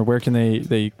the listener, where can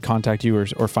they contact you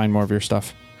or find more of your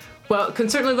stuff? Well, you can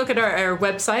certainly look at our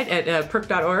website at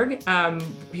perk.org.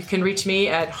 You can reach me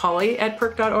at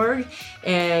holly@perk.org.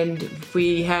 And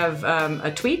we have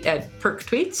a tweet at Perk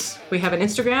Tweets. We have an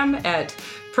Instagram at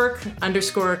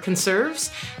perk_conserves.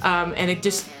 And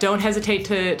just don't hesitate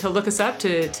to look us up,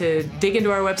 to dig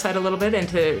into our website a little bit, and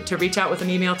to reach out with an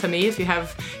email to me if you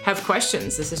have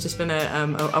questions. This has just been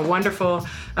a wonderful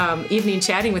evening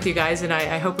chatting with you guys, and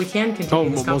I hope we can continue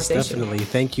this conversation. Most definitely.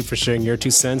 Thank you for sharing your 2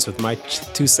 cents with my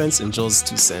 2 cents and Joel's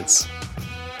 2 cents.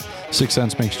 6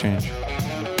 cents makes change.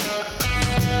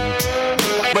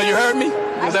 But you heard me?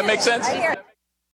 Does that make sense?